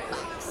the Dybbuk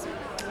box?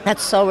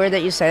 That's so weird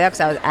that you say that, because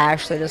I was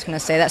actually just going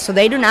to say that. So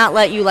they do not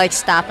let you, like,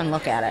 stop and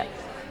look at it.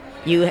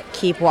 You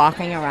keep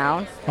walking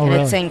around, Oh, and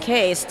really? it's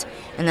encased,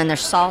 and then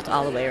there's salt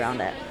all the way around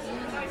it.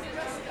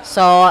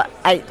 So,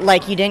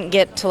 you didn't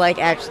get to, like,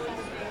 actually...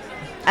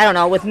 I don't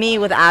know, with me,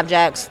 with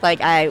objects, like,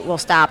 I will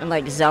stop and,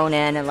 like, zone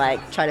in and,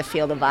 like, try to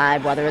feel the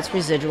vibe, whether it's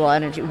residual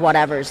energy,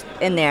 whatever's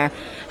in there.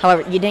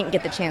 However, you didn't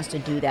get the chance to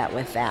do that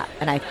with that.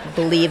 And I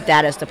believe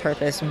that is the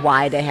purpose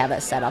why they have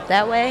it set up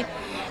that way.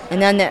 And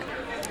then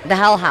the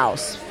Hell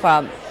House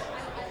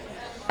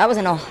that was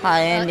in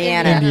Ohio,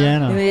 Indiana.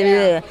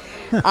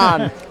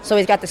 Indiana. So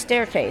he's got the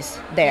staircase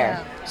there.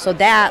 Yeah. So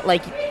that,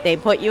 like, they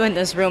put you in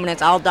this room and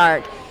it's all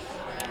dark.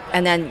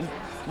 And then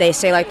they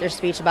say, like, their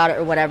speech about it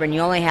or whatever, and you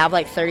only have,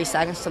 like, 30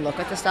 seconds to look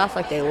at the stuff.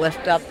 Like, they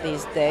lift up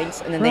these things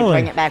and then they Really?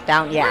 bring it back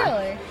down. Yeah.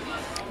 Really?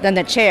 Then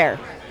the chair,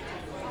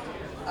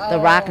 the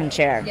rocking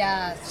chair.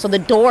 Yes. So the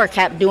door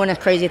kept doing a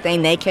crazy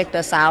thing. They kicked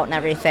us out and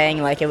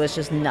everything. Like, it was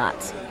just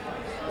nuts.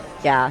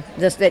 Yeah.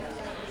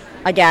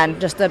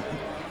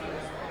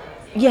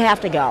 You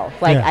have to go.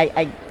 Like,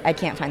 Yeah. I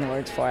can't find the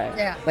words for it.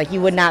 Yeah. Like, you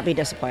would not be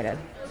disappointed.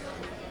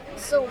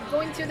 So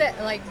going through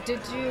that, like, did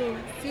you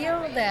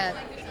feel that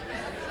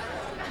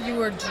you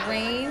were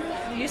drained?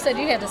 You said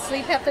you had to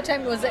sleep half the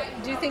time.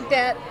 Do you think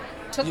that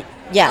took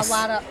yes. a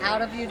lot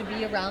out of you to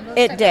be around those?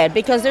 It type did,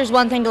 because there's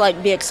one thing to,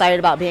 like, be excited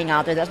about being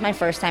out there. That's my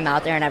first time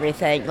out there and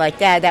everything. Like,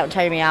 that would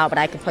tire me out, but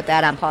I could put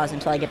that on pause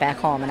until I get back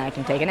home and I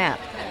can take a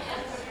nap.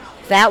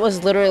 That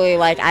was literally,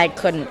 like, I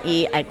couldn't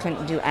eat. I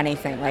couldn't do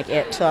anything. Like,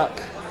 it took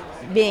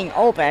being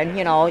open,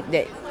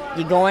 that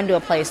you go into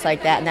a place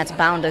like that and that's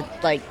bound to,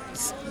 like,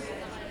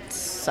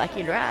 suck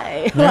you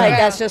dry. Yeah. Like,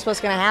 that's just what's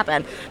going to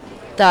happen.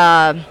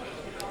 The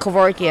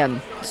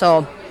Kevorkian.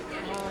 So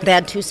they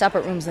had 2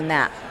 separate rooms in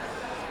that.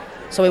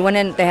 So we went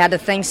in, they had the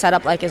thing set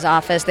up like his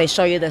office. They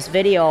show you this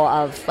video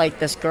of, like,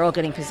 this girl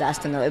getting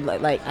possessed, and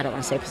like, I don't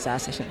want to say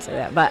possessed, I shouldn't say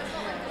that, but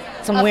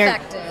some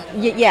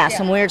Affected. weird,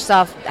 some weird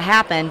stuff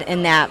happened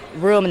in that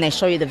room, and they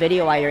show you the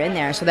video while you're in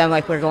there. So then,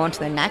 like, we're going to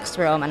the next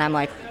room, and I'm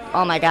like,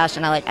 oh my gosh,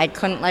 and I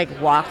couldn't, like,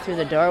 walk through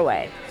the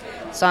doorway.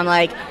 So I'm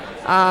like,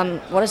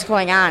 what is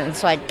going on? And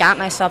so I got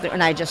myself there,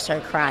 and I just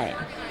started crying.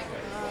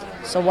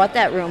 So what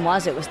that room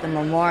was, it was the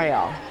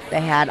memorial.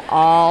 They had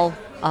all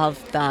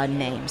of the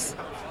names.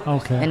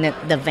 Okay. And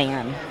the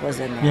van was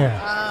in there.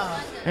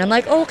 Yeah. And I'm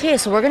like, okay,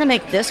 so we're going to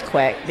make this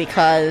quick,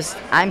 because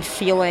I'm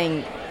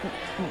feeling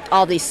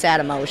all these sad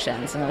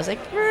emotions. And I was like,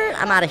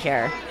 I'm out of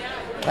here.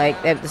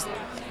 Like, it was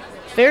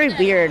very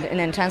weird and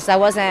intense. I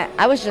was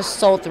just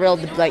so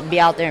thrilled to, like, be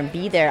out there and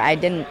be there. I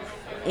didn't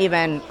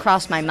even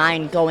cross my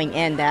mind going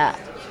in that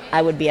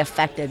I would be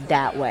affected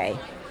that way.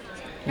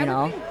 You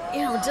know?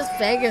 Just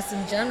Vegas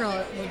in general,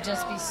 it would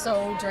just be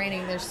so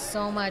draining. There's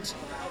so much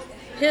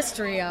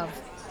history of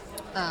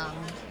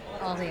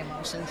all the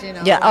emotions,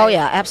 Yeah, oh like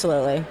yeah,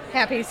 absolutely.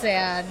 happy,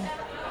 sad,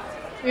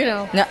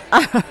 No,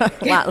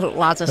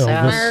 lots of Elvis.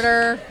 sound.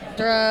 murder,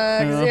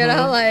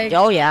 drugs, like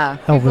Oh yeah.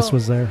 Elvis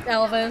was there.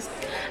 Elvis.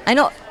 I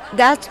know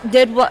that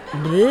did what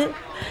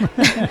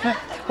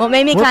what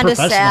made me We're kind of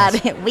sad.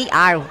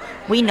 professionals.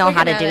 We know We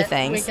how can to do edit.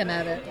 things. We can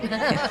edit.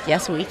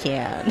 Yes, we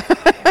can.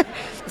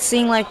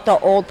 Seeing, like, the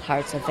old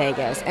parts of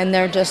Vegas, and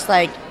they're just,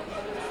 like,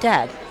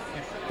 dead.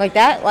 Like,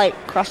 that, like,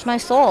 crushed my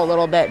soul a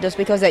little bit, just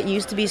because it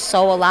used to be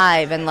so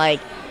alive and, like,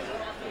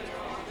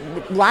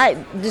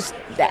 just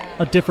that.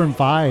 A different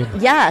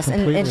vibe. Yes, and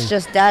Completely. it's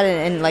just dead,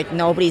 and, like,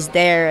 nobody's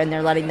there, and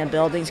they're letting the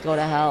buildings go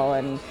to hell,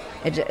 and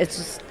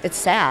it's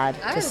sad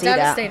I to was see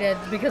that. devastated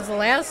because the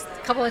last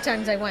couple of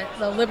times I went,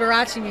 the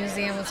Liberace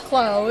Museum was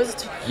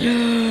closed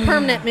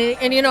permanently,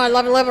 and I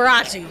love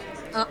Liberace.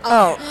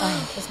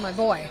 That's my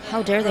boy.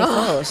 How dare they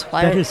close?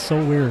 Why? That is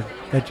so weird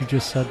that you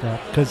just said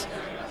that. Because,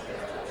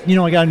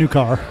 I got a new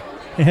car.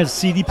 It has a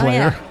CD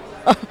player.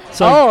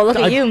 So look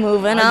at you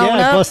moving out.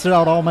 Yeah, I busted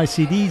out all my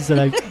CDs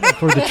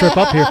for the trip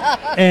up here.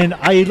 And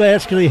I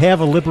actually have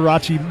a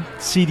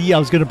Liberace CD I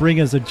was going to bring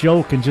as a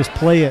joke and just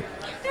play it.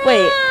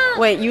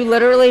 Wait, you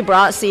literally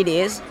brought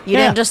CDs? You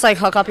didn't just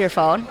hook up your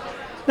phone?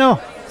 No,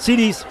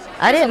 CDs.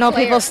 I didn't know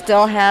people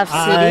still have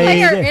CDs.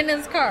 Player in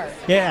his car.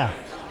 Yeah.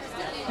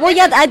 Well,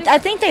 yeah, I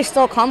think they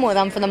still come with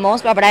them for the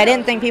most part, but I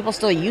didn't think people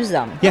still use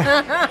them.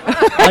 Yeah.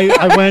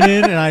 I went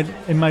in and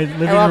in my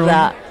living room,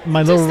 that.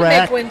 my Just little to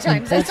rack. make wind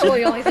chimes. That's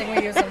the only thing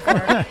we use them for.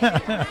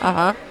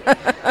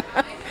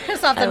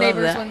 Piss off the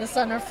neighbors that. when the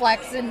sun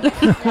reflects and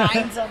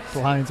blinds them.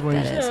 Blinds when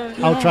he's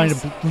out trying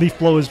to leaf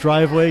blow his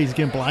driveway. He's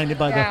getting blinded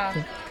by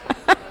the...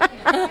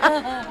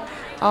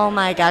 Oh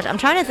my gosh, I'm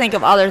trying to think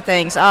of other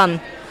things. Well,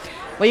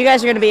 you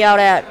guys are going to be out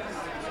at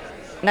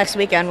next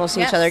weekend. We'll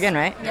see each other again,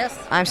 right? Yes.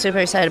 I'm super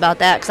excited about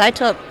that because I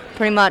took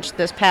pretty much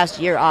this past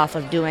year off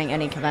of doing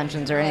any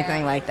conventions or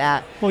anything like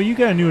that. Well, you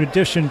got a new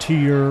addition to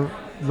your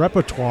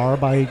repertoire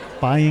by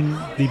buying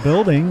the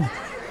building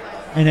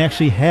and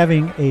actually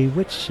having a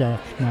witch shack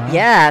now.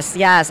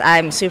 Yes,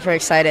 I'm super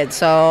excited.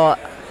 So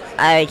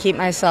I keep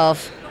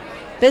myself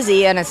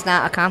busy and it's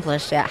not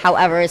accomplished yet.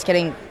 However, it's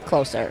getting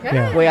closer.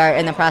 Yeah. We are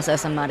in the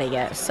process of mudding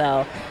it.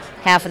 So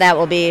half of that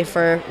will be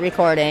for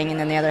recording and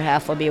then the other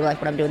half will be like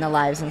when I'm doing the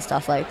lives and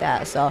stuff like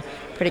that. So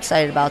pretty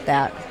excited about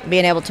that.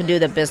 Being able to do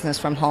the business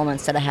from home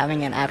instead of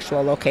having an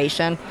actual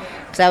location.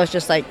 Because I was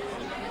just like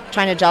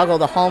trying to juggle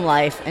the home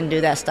life and do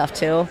that stuff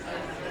too.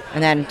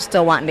 And then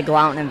still wanting to go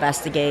out and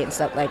investigate and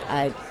stuff. Like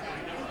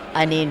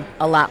I need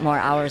a lot more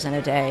hours in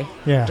a day.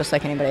 Yeah. Just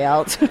like anybody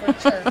else. Sure.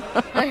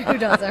 Who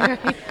doesn't,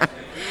 right?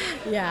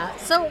 Yeah.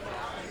 So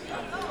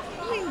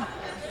let me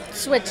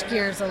switch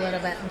gears a little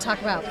bit and talk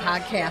about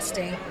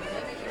podcasting.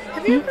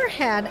 Have you ever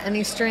had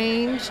any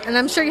strange, and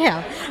I'm sure you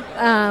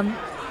have,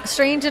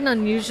 strange and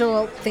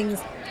unusual things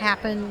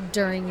happen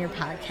during your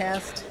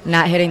podcast?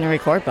 Not hitting the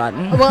record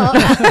button. Well,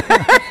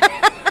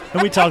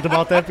 And we talked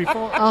about that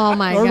before. oh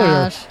my Earlier.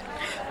 gosh.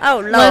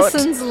 Oh, no.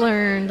 Lessons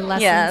learned.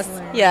 Lessons Yes,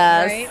 learned.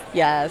 yes, Right?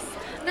 yes.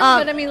 No,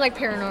 but I mean like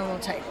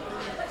paranormal type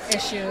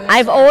issues.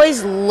 I've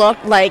always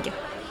looked like,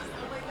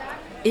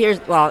 you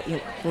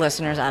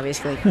listeners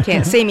obviously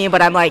can't see me,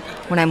 but I'm like,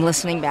 when I'm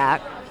listening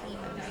back,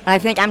 I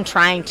think I'm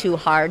trying too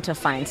hard to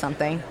find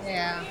something.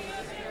 Yeah.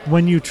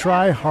 When you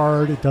try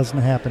hard, it doesn't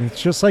happen.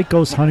 It's just like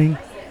ghost hunting.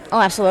 Oh,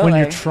 absolutely.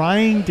 When you're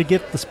trying to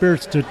get the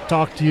spirits to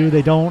talk to you,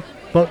 they don't.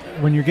 But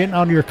when you're getting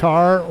out of your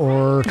car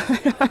or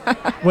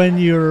when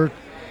you're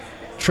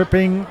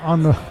tripping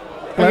on the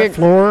flat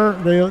floor,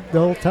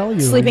 they'll tell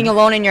you. Sleeping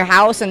alone in your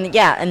house, and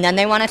then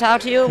they want to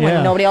talk to you when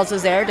Yeah. nobody else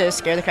is there to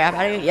scare the crap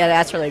out of you. Yeah,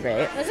 that's really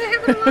great. Does it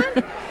happen a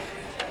lot?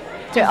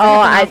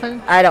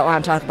 Oh, I don't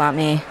want to talk about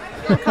me.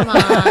 Come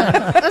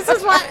on. This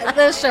is what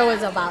this show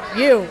is about.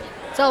 You.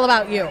 It's all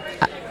about you.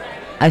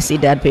 I see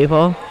dead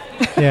people.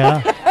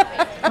 Yeah.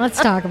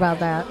 Let's talk about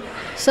that.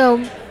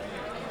 So,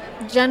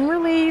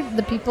 generally,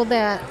 the people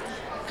that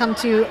come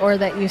to you or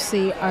that you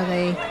see, are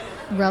they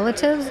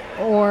relatives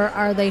or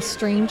are they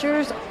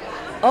strangers?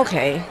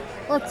 Okay.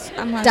 Let's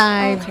I'm like,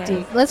 dive okay.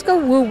 deep. Let's go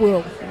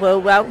woo-woo.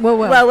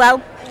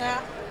 Well.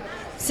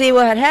 See,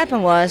 what had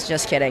happened was,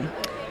 just kidding.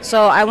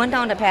 So I went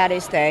down to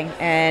Patty's thing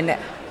and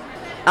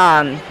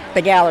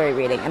the gallery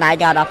reading, and I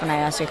got up and I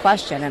asked a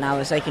question, and I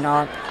was like,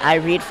 I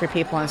read for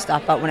people and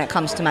stuff, but when it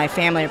comes to my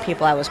family or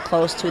people I was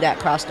close to that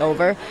crossed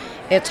over,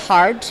 it's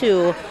hard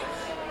to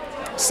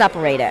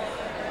separate it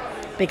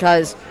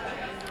because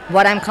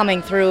what I'm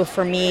coming through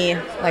for me,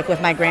 like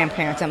with my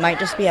grandparents, it might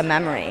just be a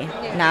memory,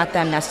 not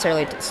them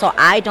necessarily. So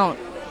I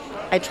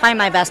try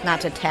my best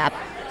not to tap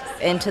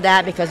into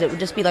that because it would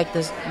just be like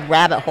this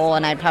rabbit hole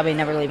and I'd probably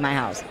never leave my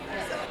house.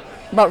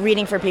 But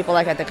reading for people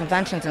like at the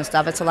conventions and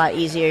stuff, it's a lot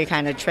easier. You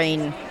kind of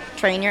train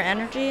your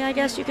energy, I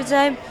guess you could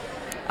say,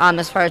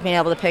 as far as being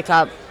able to pick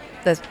up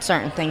the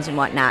certain things and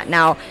whatnot.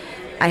 Now,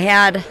 I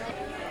had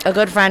a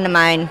good friend of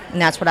mine,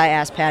 and that's what I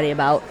asked Patty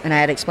about, and I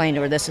had explained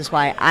to her this is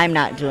why I'm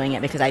not doing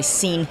it, because I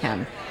seen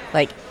him.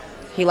 Like,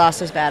 he lost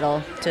his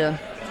battle to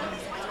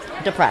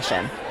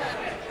depression.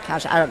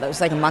 Gosh, I don't know, it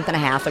was like a month and a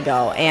half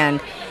ago,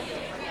 and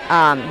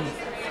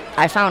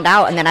I found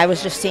out, and then I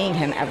was just seeing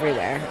him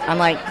everywhere. I'm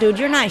like, dude,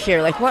 you're not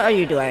here. Like, what are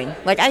you doing?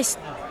 Like, I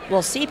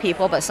will see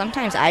people, but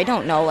sometimes I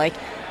don't know, like,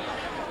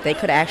 they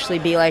could actually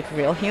be, like,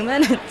 real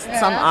human.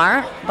 Some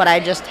aren't, but I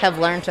just have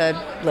learned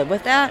to live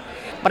with that.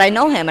 But I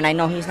know him, and I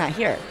know he's not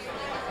here.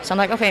 So I'm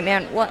like, okay,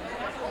 man,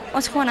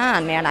 what's going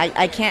on, man?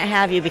 I can't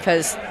have you,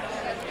 because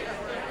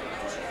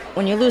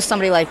when you lose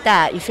somebody like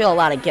that, you feel a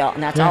lot of guilt,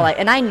 and that's all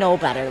and I know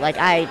better. Like,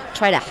 I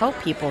try to help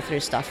people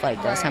through stuff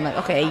like this. I'm like,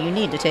 okay, you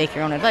need to take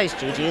your own advice,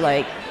 Gigi.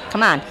 Like,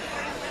 come on.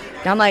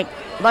 And I'm like,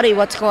 buddy,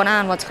 what's going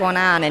on? What's going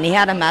on? And he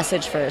had a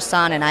message for his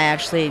son, and I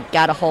actually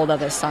got a hold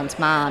of his son's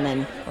mom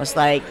and was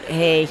like,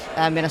 hey,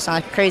 I'm going to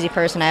sound like a crazy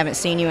person. I haven't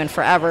seen you in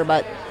forever,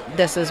 but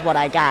this is what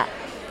I got.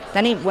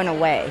 Then he went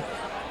away.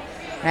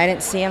 and I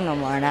didn't see him no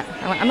more. And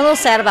I'm a little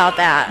sad about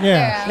that.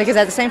 Yeah. Because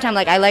at the same time,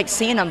 like, I liked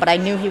seeing him, but I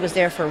knew he was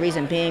there for a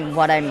reason, being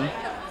what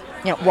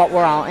what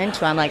we're all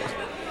into. I'm like,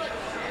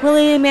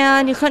 Willie,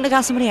 man, you couldn't have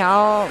got somebody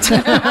else.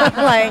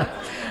 Like,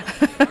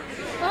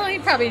 Well, he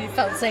probably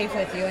felt safe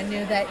with you and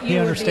knew that He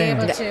you would be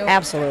able understands. to,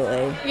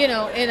 absolutely. you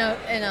know, in a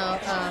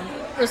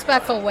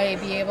respectful way,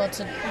 be able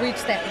to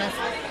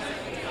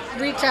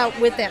reach out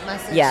with that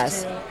message.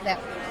 Yes. To that.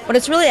 But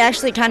it's really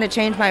actually kind of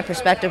changed my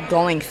perspective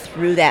going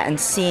through that and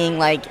seeing,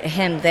 like,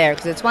 him there.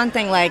 Because it's one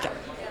thing, like,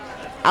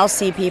 I'll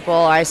see people,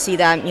 or I see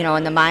them, you know,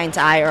 in the mind's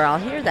eye, or I'll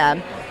hear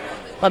them.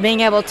 But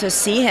being able to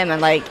see him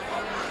and, like,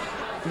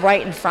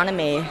 right in front of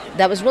me,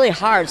 that was really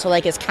hard. So,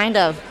 like, it's kind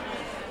of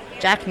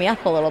jacked me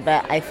up a little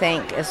bit, I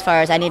think, as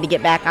far as I need to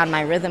get back on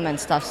my rhythm and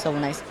stuff. So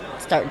when I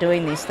start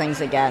doing these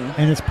things again,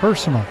 And it's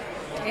personal.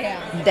 Yeah.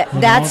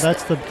 That's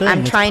the thing.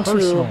 I'm It's trying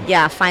personal.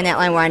 to find that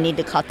line where I need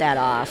to cut that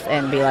off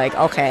and be like,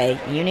 okay,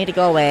 you need to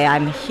go away.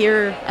 I'm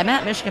here. I'm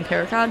at Michigan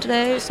Paracon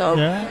today, so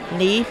Yeah.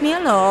 leave me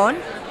alone.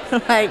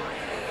 Like,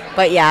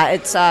 but yeah,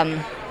 it's the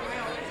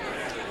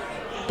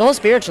whole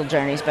spiritual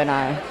journey's been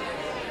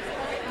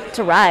it's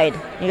a ride.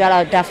 You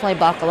gotta definitely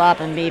buckle up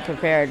and be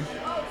prepared.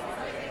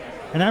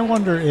 And I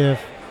wonder if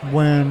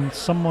when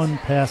someone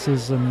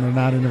passes and they're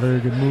not in a very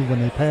good mood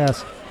when they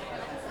pass,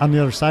 on the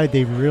other side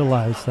they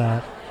realize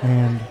that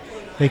and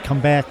they come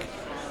back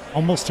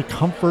almost to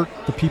comfort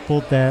the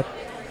people that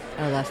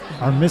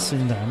are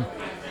missing them.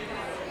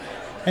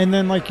 And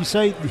then, like you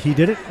say, he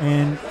did it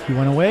and he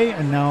went away,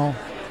 and now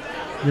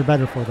you're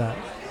better for that.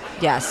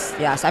 Yes.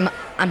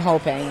 I'm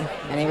hoping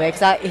anyway,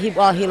 because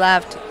he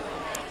left.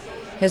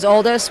 His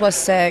oldest was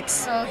 6.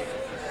 So,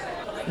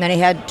 And then he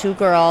had 2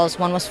 girls.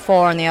 One was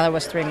 4 and the other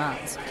was 3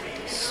 months.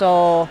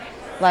 So,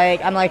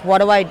 like, I'm like, what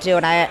do I do?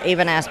 And I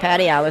even asked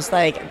Patty, I was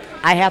like,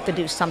 I have to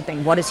do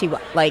something. What is he,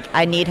 like,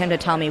 I need him to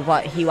tell me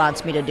what he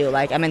wants me to do.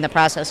 Like, I'm in the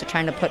process of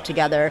trying to put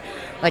together,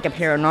 like, a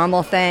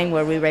paranormal thing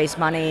where we raise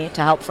money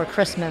to help for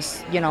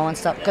Christmas, you know, and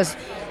stuff. Because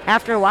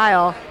after a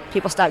while,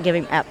 people stop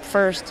giving. At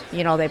first,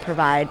 you know, they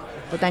provide.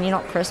 But then, you know,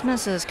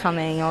 Christmas is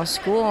coming, you know,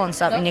 school and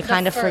stuff, and you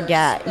kind of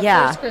forget. The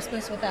Yeah. First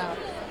Christmas without,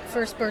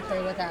 first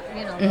birthday without,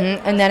 you know.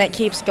 And then it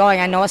keeps going.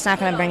 I know it's not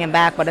going to bring him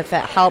back, but if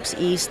it helps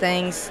ease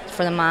things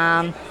for the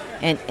mom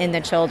and the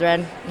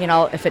children, you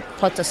know, if it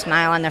puts a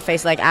smile on their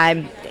face, like,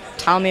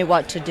 tell me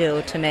what to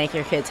do to make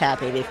your kids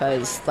happy,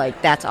 because,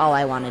 like, that's all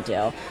I want to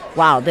do.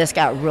 Wow, this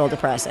got real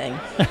depressing.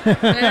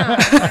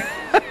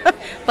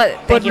 But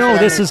thank you for no,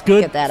 letting this me is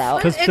good get that out.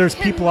 because It there's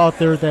can- people out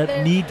there that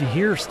there- need to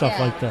hear stuff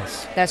Yeah. like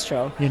this, That's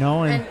true. you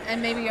know, and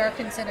And maybe you're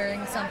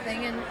considering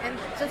something, and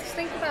just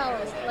think about,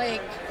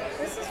 like,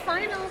 this is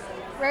final,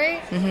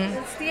 right? Mm-hmm.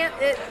 It's the end.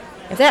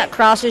 If that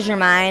crosses your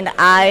mind,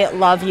 I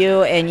love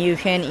you, and you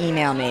can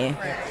email me.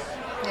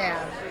 Yeah.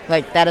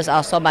 Like, that is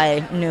also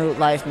my new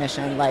life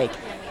mission. Like,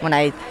 when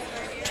I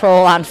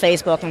troll on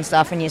Facebook and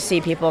stuff and you see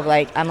people,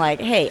 like, I'm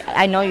like, hey,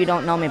 I know you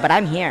don't know me, but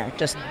I'm here.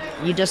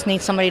 You just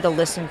need somebody to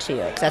listen to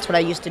you, 'cause that's what I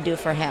used to do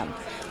for him.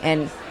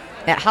 And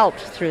it helped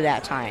through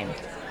that time.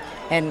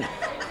 And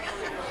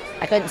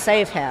I couldn't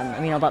save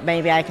him, you know, but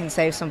maybe I can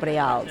save somebody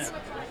else.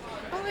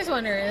 I always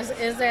wonder, is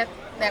that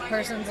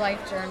person's life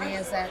journey,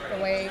 is that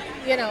the way,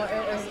 you know,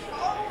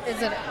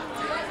 is it,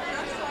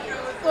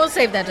 we'll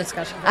save that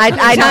discussion. for I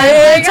another know,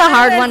 time. it's a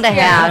hard one to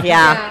have,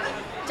 yeah.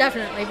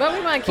 Definitely, but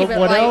we want to keep But it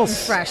what light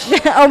else? and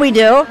fresh. Oh, we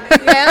do?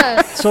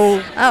 Yes.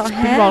 so Oh,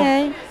 speaking hey.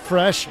 about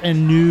fresh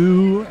and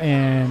new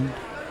and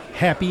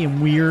happy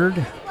and weird,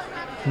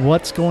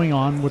 what's going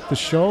on with the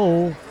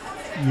show?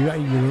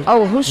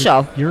 Oh, whose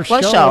show? Your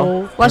What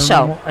show? What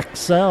show? Paranormal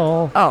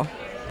XL. Oh,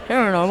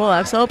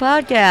 Paranormal XL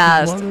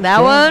Podcast. What is That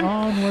going one?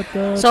 on with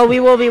the- So we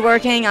will be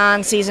working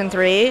on season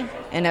 3,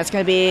 and it's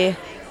going to be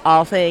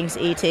all things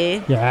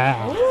ET.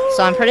 yeah.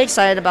 So I'm pretty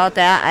excited about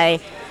that. I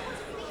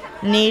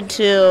need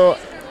to.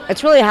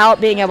 It's really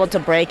helped being able to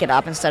break it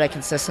up instead of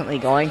consistently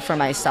going for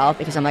myself,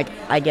 because I'm like,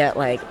 I get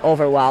like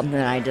overwhelmed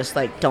and I just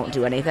like don't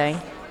do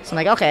anything. So I'm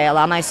like, okay,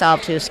 allow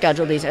myself to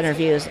schedule these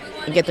interviews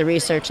and get the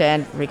research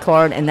in,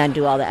 record, and then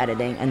do all the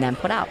editing and then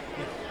put out.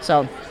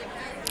 So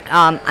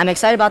I'm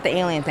excited about the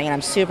alien thing, and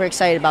I'm super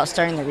excited about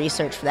starting the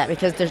research for that,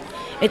 because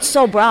it's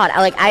so broad.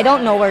 I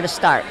don't know where to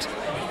start.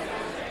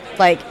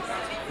 Like,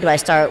 do I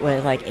start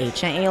with like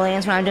ancient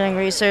aliens when I'm doing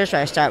research? Do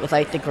I start with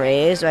like the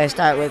Greys? Do I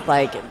start with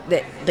like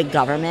the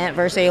government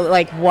versus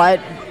like what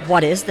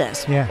is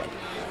this? Yeah.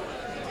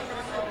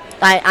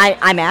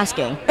 I'm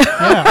asking.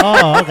 Yeah.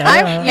 Oh, okay.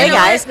 Yeah. Hey,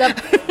 guys.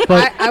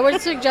 But- I would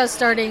suggest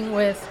starting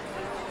with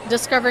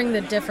discovering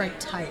the different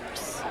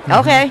types.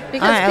 Okay.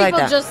 Because all right, I like people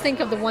that. just think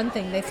of the one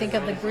thing. They think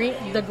of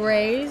the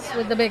grays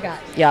with the big eye.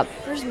 Yep.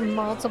 There's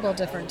multiple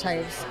different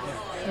types.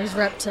 There's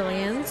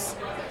reptilians.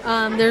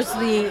 There's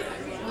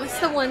what's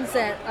the ones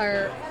that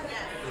are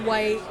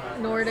white,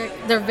 Nordic?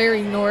 They're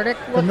very Nordic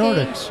The looking.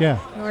 Nordics, yeah.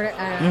 Nordic,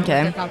 I don't know what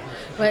Okay. they're called.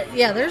 But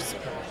yeah, there's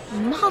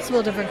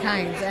multiple different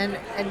kinds, and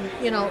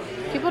you know,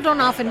 people don't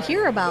often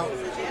hear about.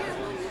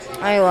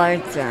 I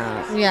like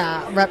that.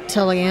 Yeah,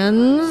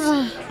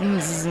 reptilians.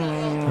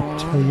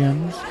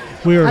 Reptilians.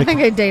 We were I at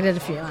think a, I dated a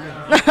few.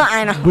 I don't know.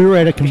 I know. we were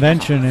at a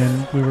convention,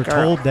 and we were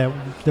Girl. told that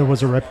there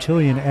was a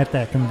reptilian at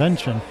that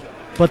convention,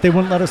 but they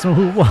wouldn't let us know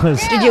who it was.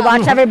 Did you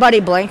watch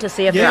everybody blink to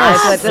see if their Yes,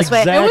 eyes went this way?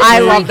 exactly. It was I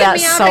freaking love that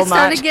me out. so I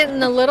started much.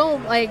 getting a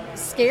little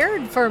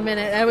scared for a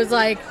minute. I was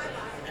like,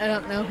 I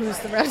don't know who's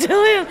the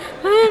reptilian.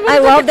 I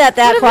love that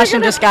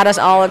question just got us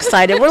all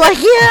excited. We're like,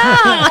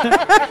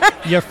 yeah.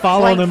 You're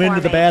following Blank them into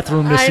for the me.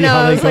 bathroom to I see know. how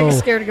I they was go. like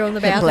scared to go in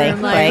the bathroom.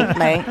 Blank,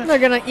 blank. They're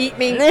gonna eat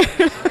me.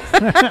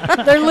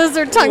 Their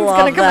lizard tongue's Love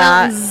gonna come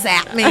out and that.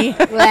 zap me.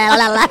 La,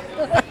 la,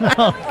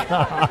 la.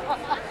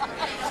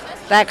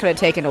 That could have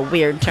taken a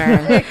weird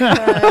turn.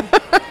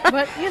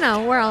 But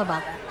we're all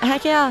about that.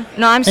 Heck yeah.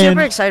 No, I'm super And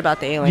excited about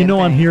the alien You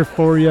know I'm thing. here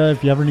for you.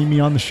 If you ever need me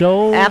on the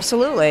show,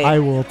 Absolutely. I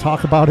will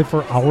talk about it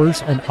for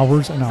hours and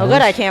hours and hours. Oh,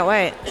 good. I can't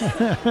wait.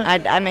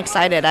 I'm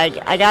excited. I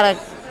got a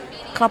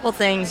couple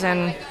things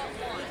and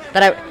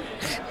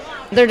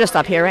they're just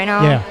up here right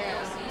now. Yeah.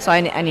 So I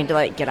need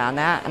to get on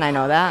that, and I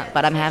know that.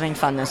 But I'm having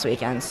fun this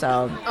weekend,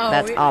 so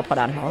that's all put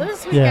on hold.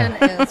 This Yeah.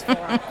 weekend is for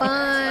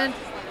fun.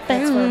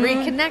 It's for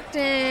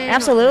reconnecting.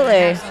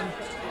 Absolutely.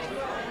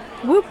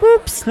 Whoop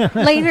whoops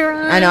later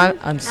on. I know.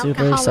 I'm super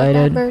Alcoholic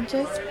excited.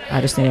 beverages.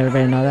 I just need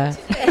everybody to know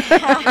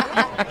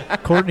that.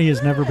 Courtney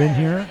has never been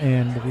here,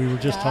 and we were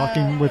just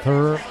talking with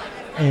her,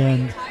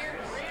 and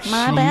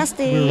My we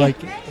bestie. were like,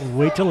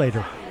 wait till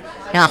later.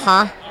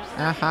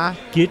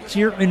 Get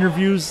your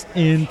interviews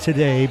in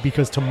today,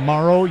 because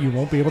tomorrow you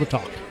won't be able to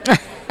talk.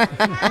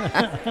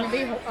 I'll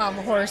be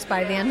hoarse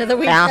by the end of the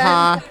weekend.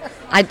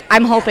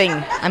 I'm hoping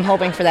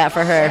for that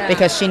for her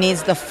because she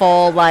needs the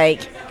full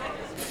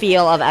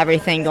feel of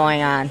everything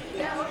going on.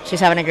 She's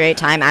having a great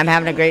time. I'm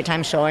having a great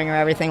time showing her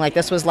everything. Like,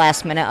 this was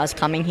last minute us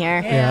coming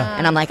here. Yeah.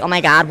 And I'm like, oh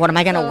my God, what am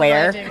I gonna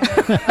wear?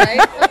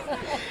 Right?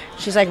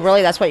 She's like,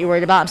 really, that's what you're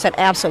worried about? I said,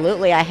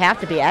 absolutely, I have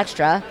to be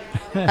extra.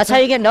 That's how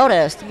you get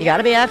noticed. You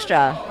gotta be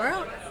extra. We're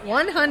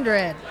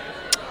 100.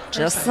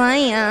 Just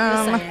saying.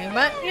 Just saying.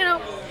 But,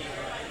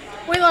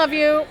 we love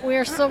you. We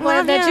are so glad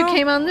Love that you you.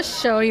 came on the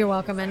show. You're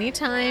welcome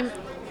anytime.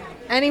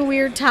 Any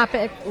weird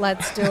topic,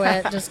 let's do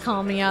it. Just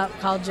call me up,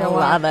 call Joe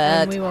Love up,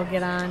 and it. we will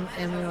get on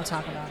and we will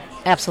talk about it.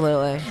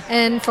 Absolutely.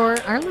 And for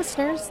our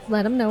listeners,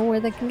 let them know where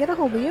they can get a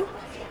hold of you.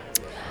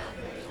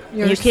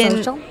 Your You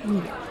can- social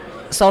media.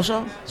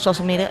 Social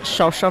media.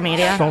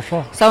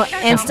 Social. So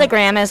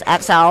Instagram is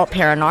XL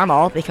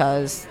Paranormal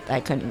because I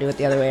couldn't do it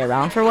the other way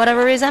around for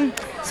whatever reason.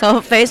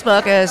 So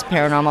Facebook is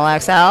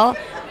Paranormal XL.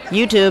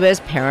 YouTube is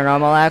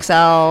Paranormal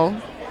XL.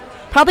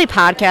 Probably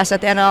podcast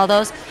at the end of all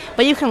those.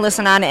 But you can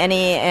listen on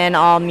any and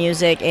all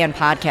music and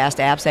podcast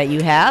apps that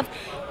you have,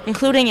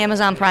 including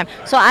Amazon Prime.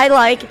 So I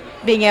like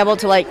being able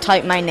to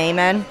type my name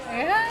in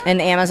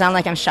Amazon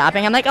like I'm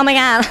shopping. I'm like, oh my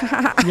God.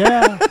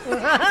 Yeah.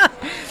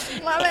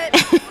 Love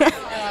it.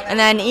 And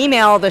then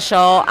email the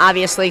show,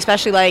 obviously,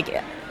 especially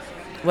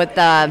with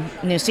the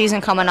new season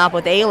coming up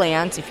with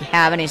aliens. If you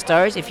have any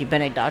stories, if you've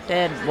been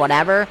abducted,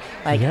 whatever,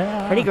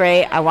 Yeah. pretty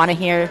great. I want to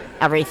hear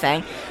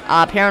everything.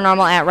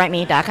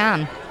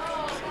 Paranormal@writeme.com.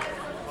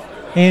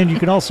 And you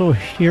can also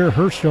hear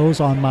her shows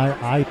on my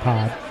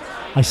iPod.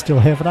 I still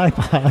have an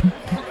iPod.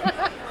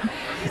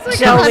 It's like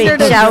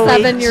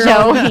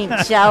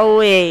 107-year-old.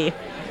 Joey.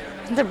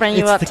 To bring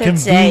you It's up the to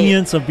date.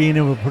 convenience of being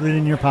able to put it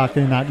in your pocket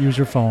and not use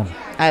your phone.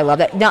 I love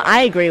that. No,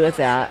 I agree with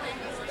that.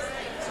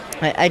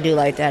 I do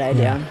like that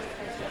idea.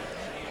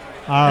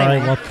 All right.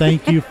 Well,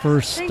 thank you for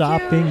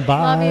stopping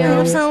by. Love you.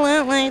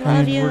 Absolutely. Love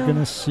And you. we're going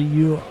to see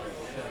you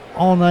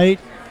all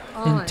night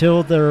All night.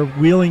 until they're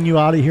wheeling you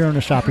out of here in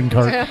a shopping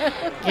cart.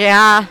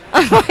 Yeah.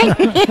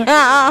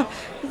 Yeah.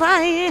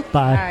 Bye. Bye.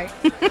 All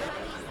right.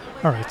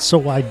 All right, so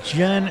while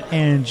Jen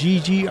and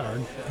Gigi are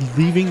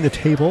leaving the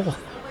table,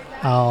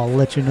 I'll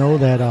let you know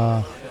that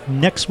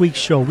next week's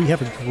show, we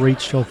have a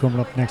great show coming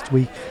up next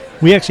week.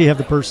 We actually have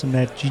the person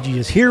that Gigi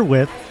is here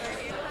with,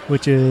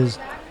 which is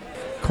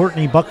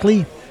Courtney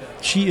Buckley.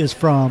 She is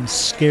from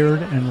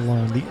Scared and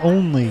Alone, the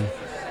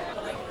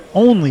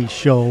only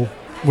show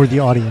where the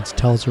audience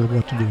tells her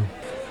what to do.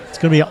 It's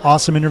going to be an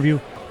awesome interview.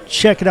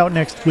 Check it out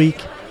next week.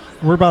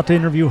 We're about to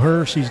interview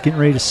her. She's getting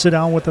ready to sit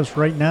down with us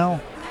right now.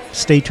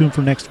 Stay tuned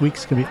for next week.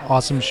 It's going to be an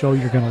awesome show.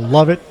 You're going to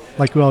love it.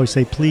 Like we always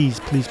say, please,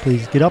 please,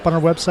 please get up on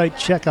our website.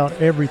 Check out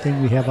everything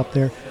we have up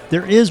there.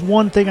 There is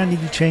one thing I need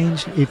to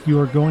change. If you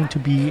are going to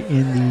be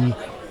in the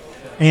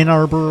Ann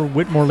Arbor,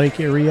 Whitmore Lake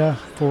area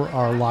for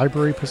our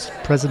library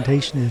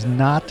presentation, is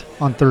not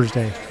on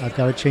Thursday. I've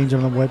got to change it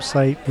on the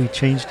website. We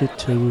changed it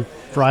to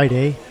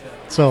Friday.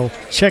 So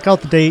check out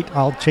the date.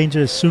 I'll change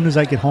it as soon as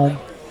I get home,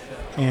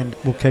 and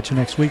we'll catch you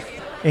next week.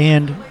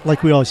 And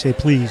like we always say,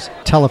 please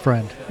tell a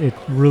friend. It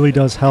really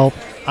does help.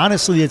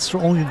 Honestly, it's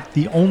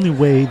the only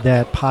way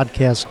that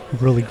podcasts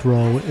really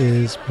grow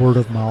is word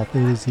of mouth.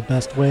 It is the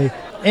best way,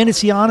 and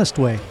it's the honest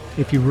way.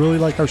 If you really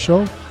like our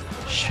show,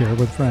 share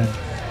with a friend.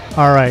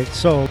 All right,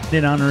 so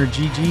in honor of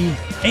Gigi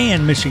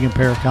and Michigan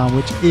Paracon,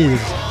 which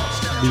is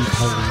the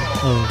party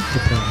of the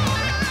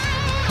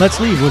paranormal, let's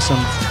leave with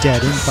some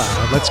Dead in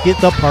 5. Let's get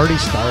the party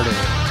started.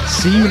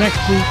 See you next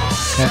week.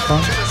 Have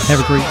fun. Have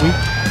a great week.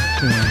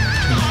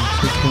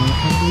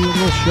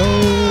 Unbelievable show.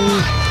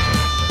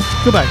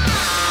 Goodbye.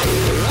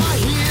 I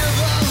hear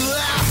the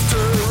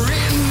laughter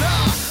in the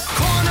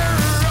corner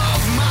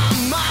of my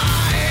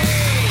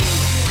mind.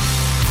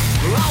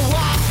 I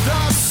walk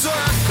the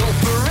circle.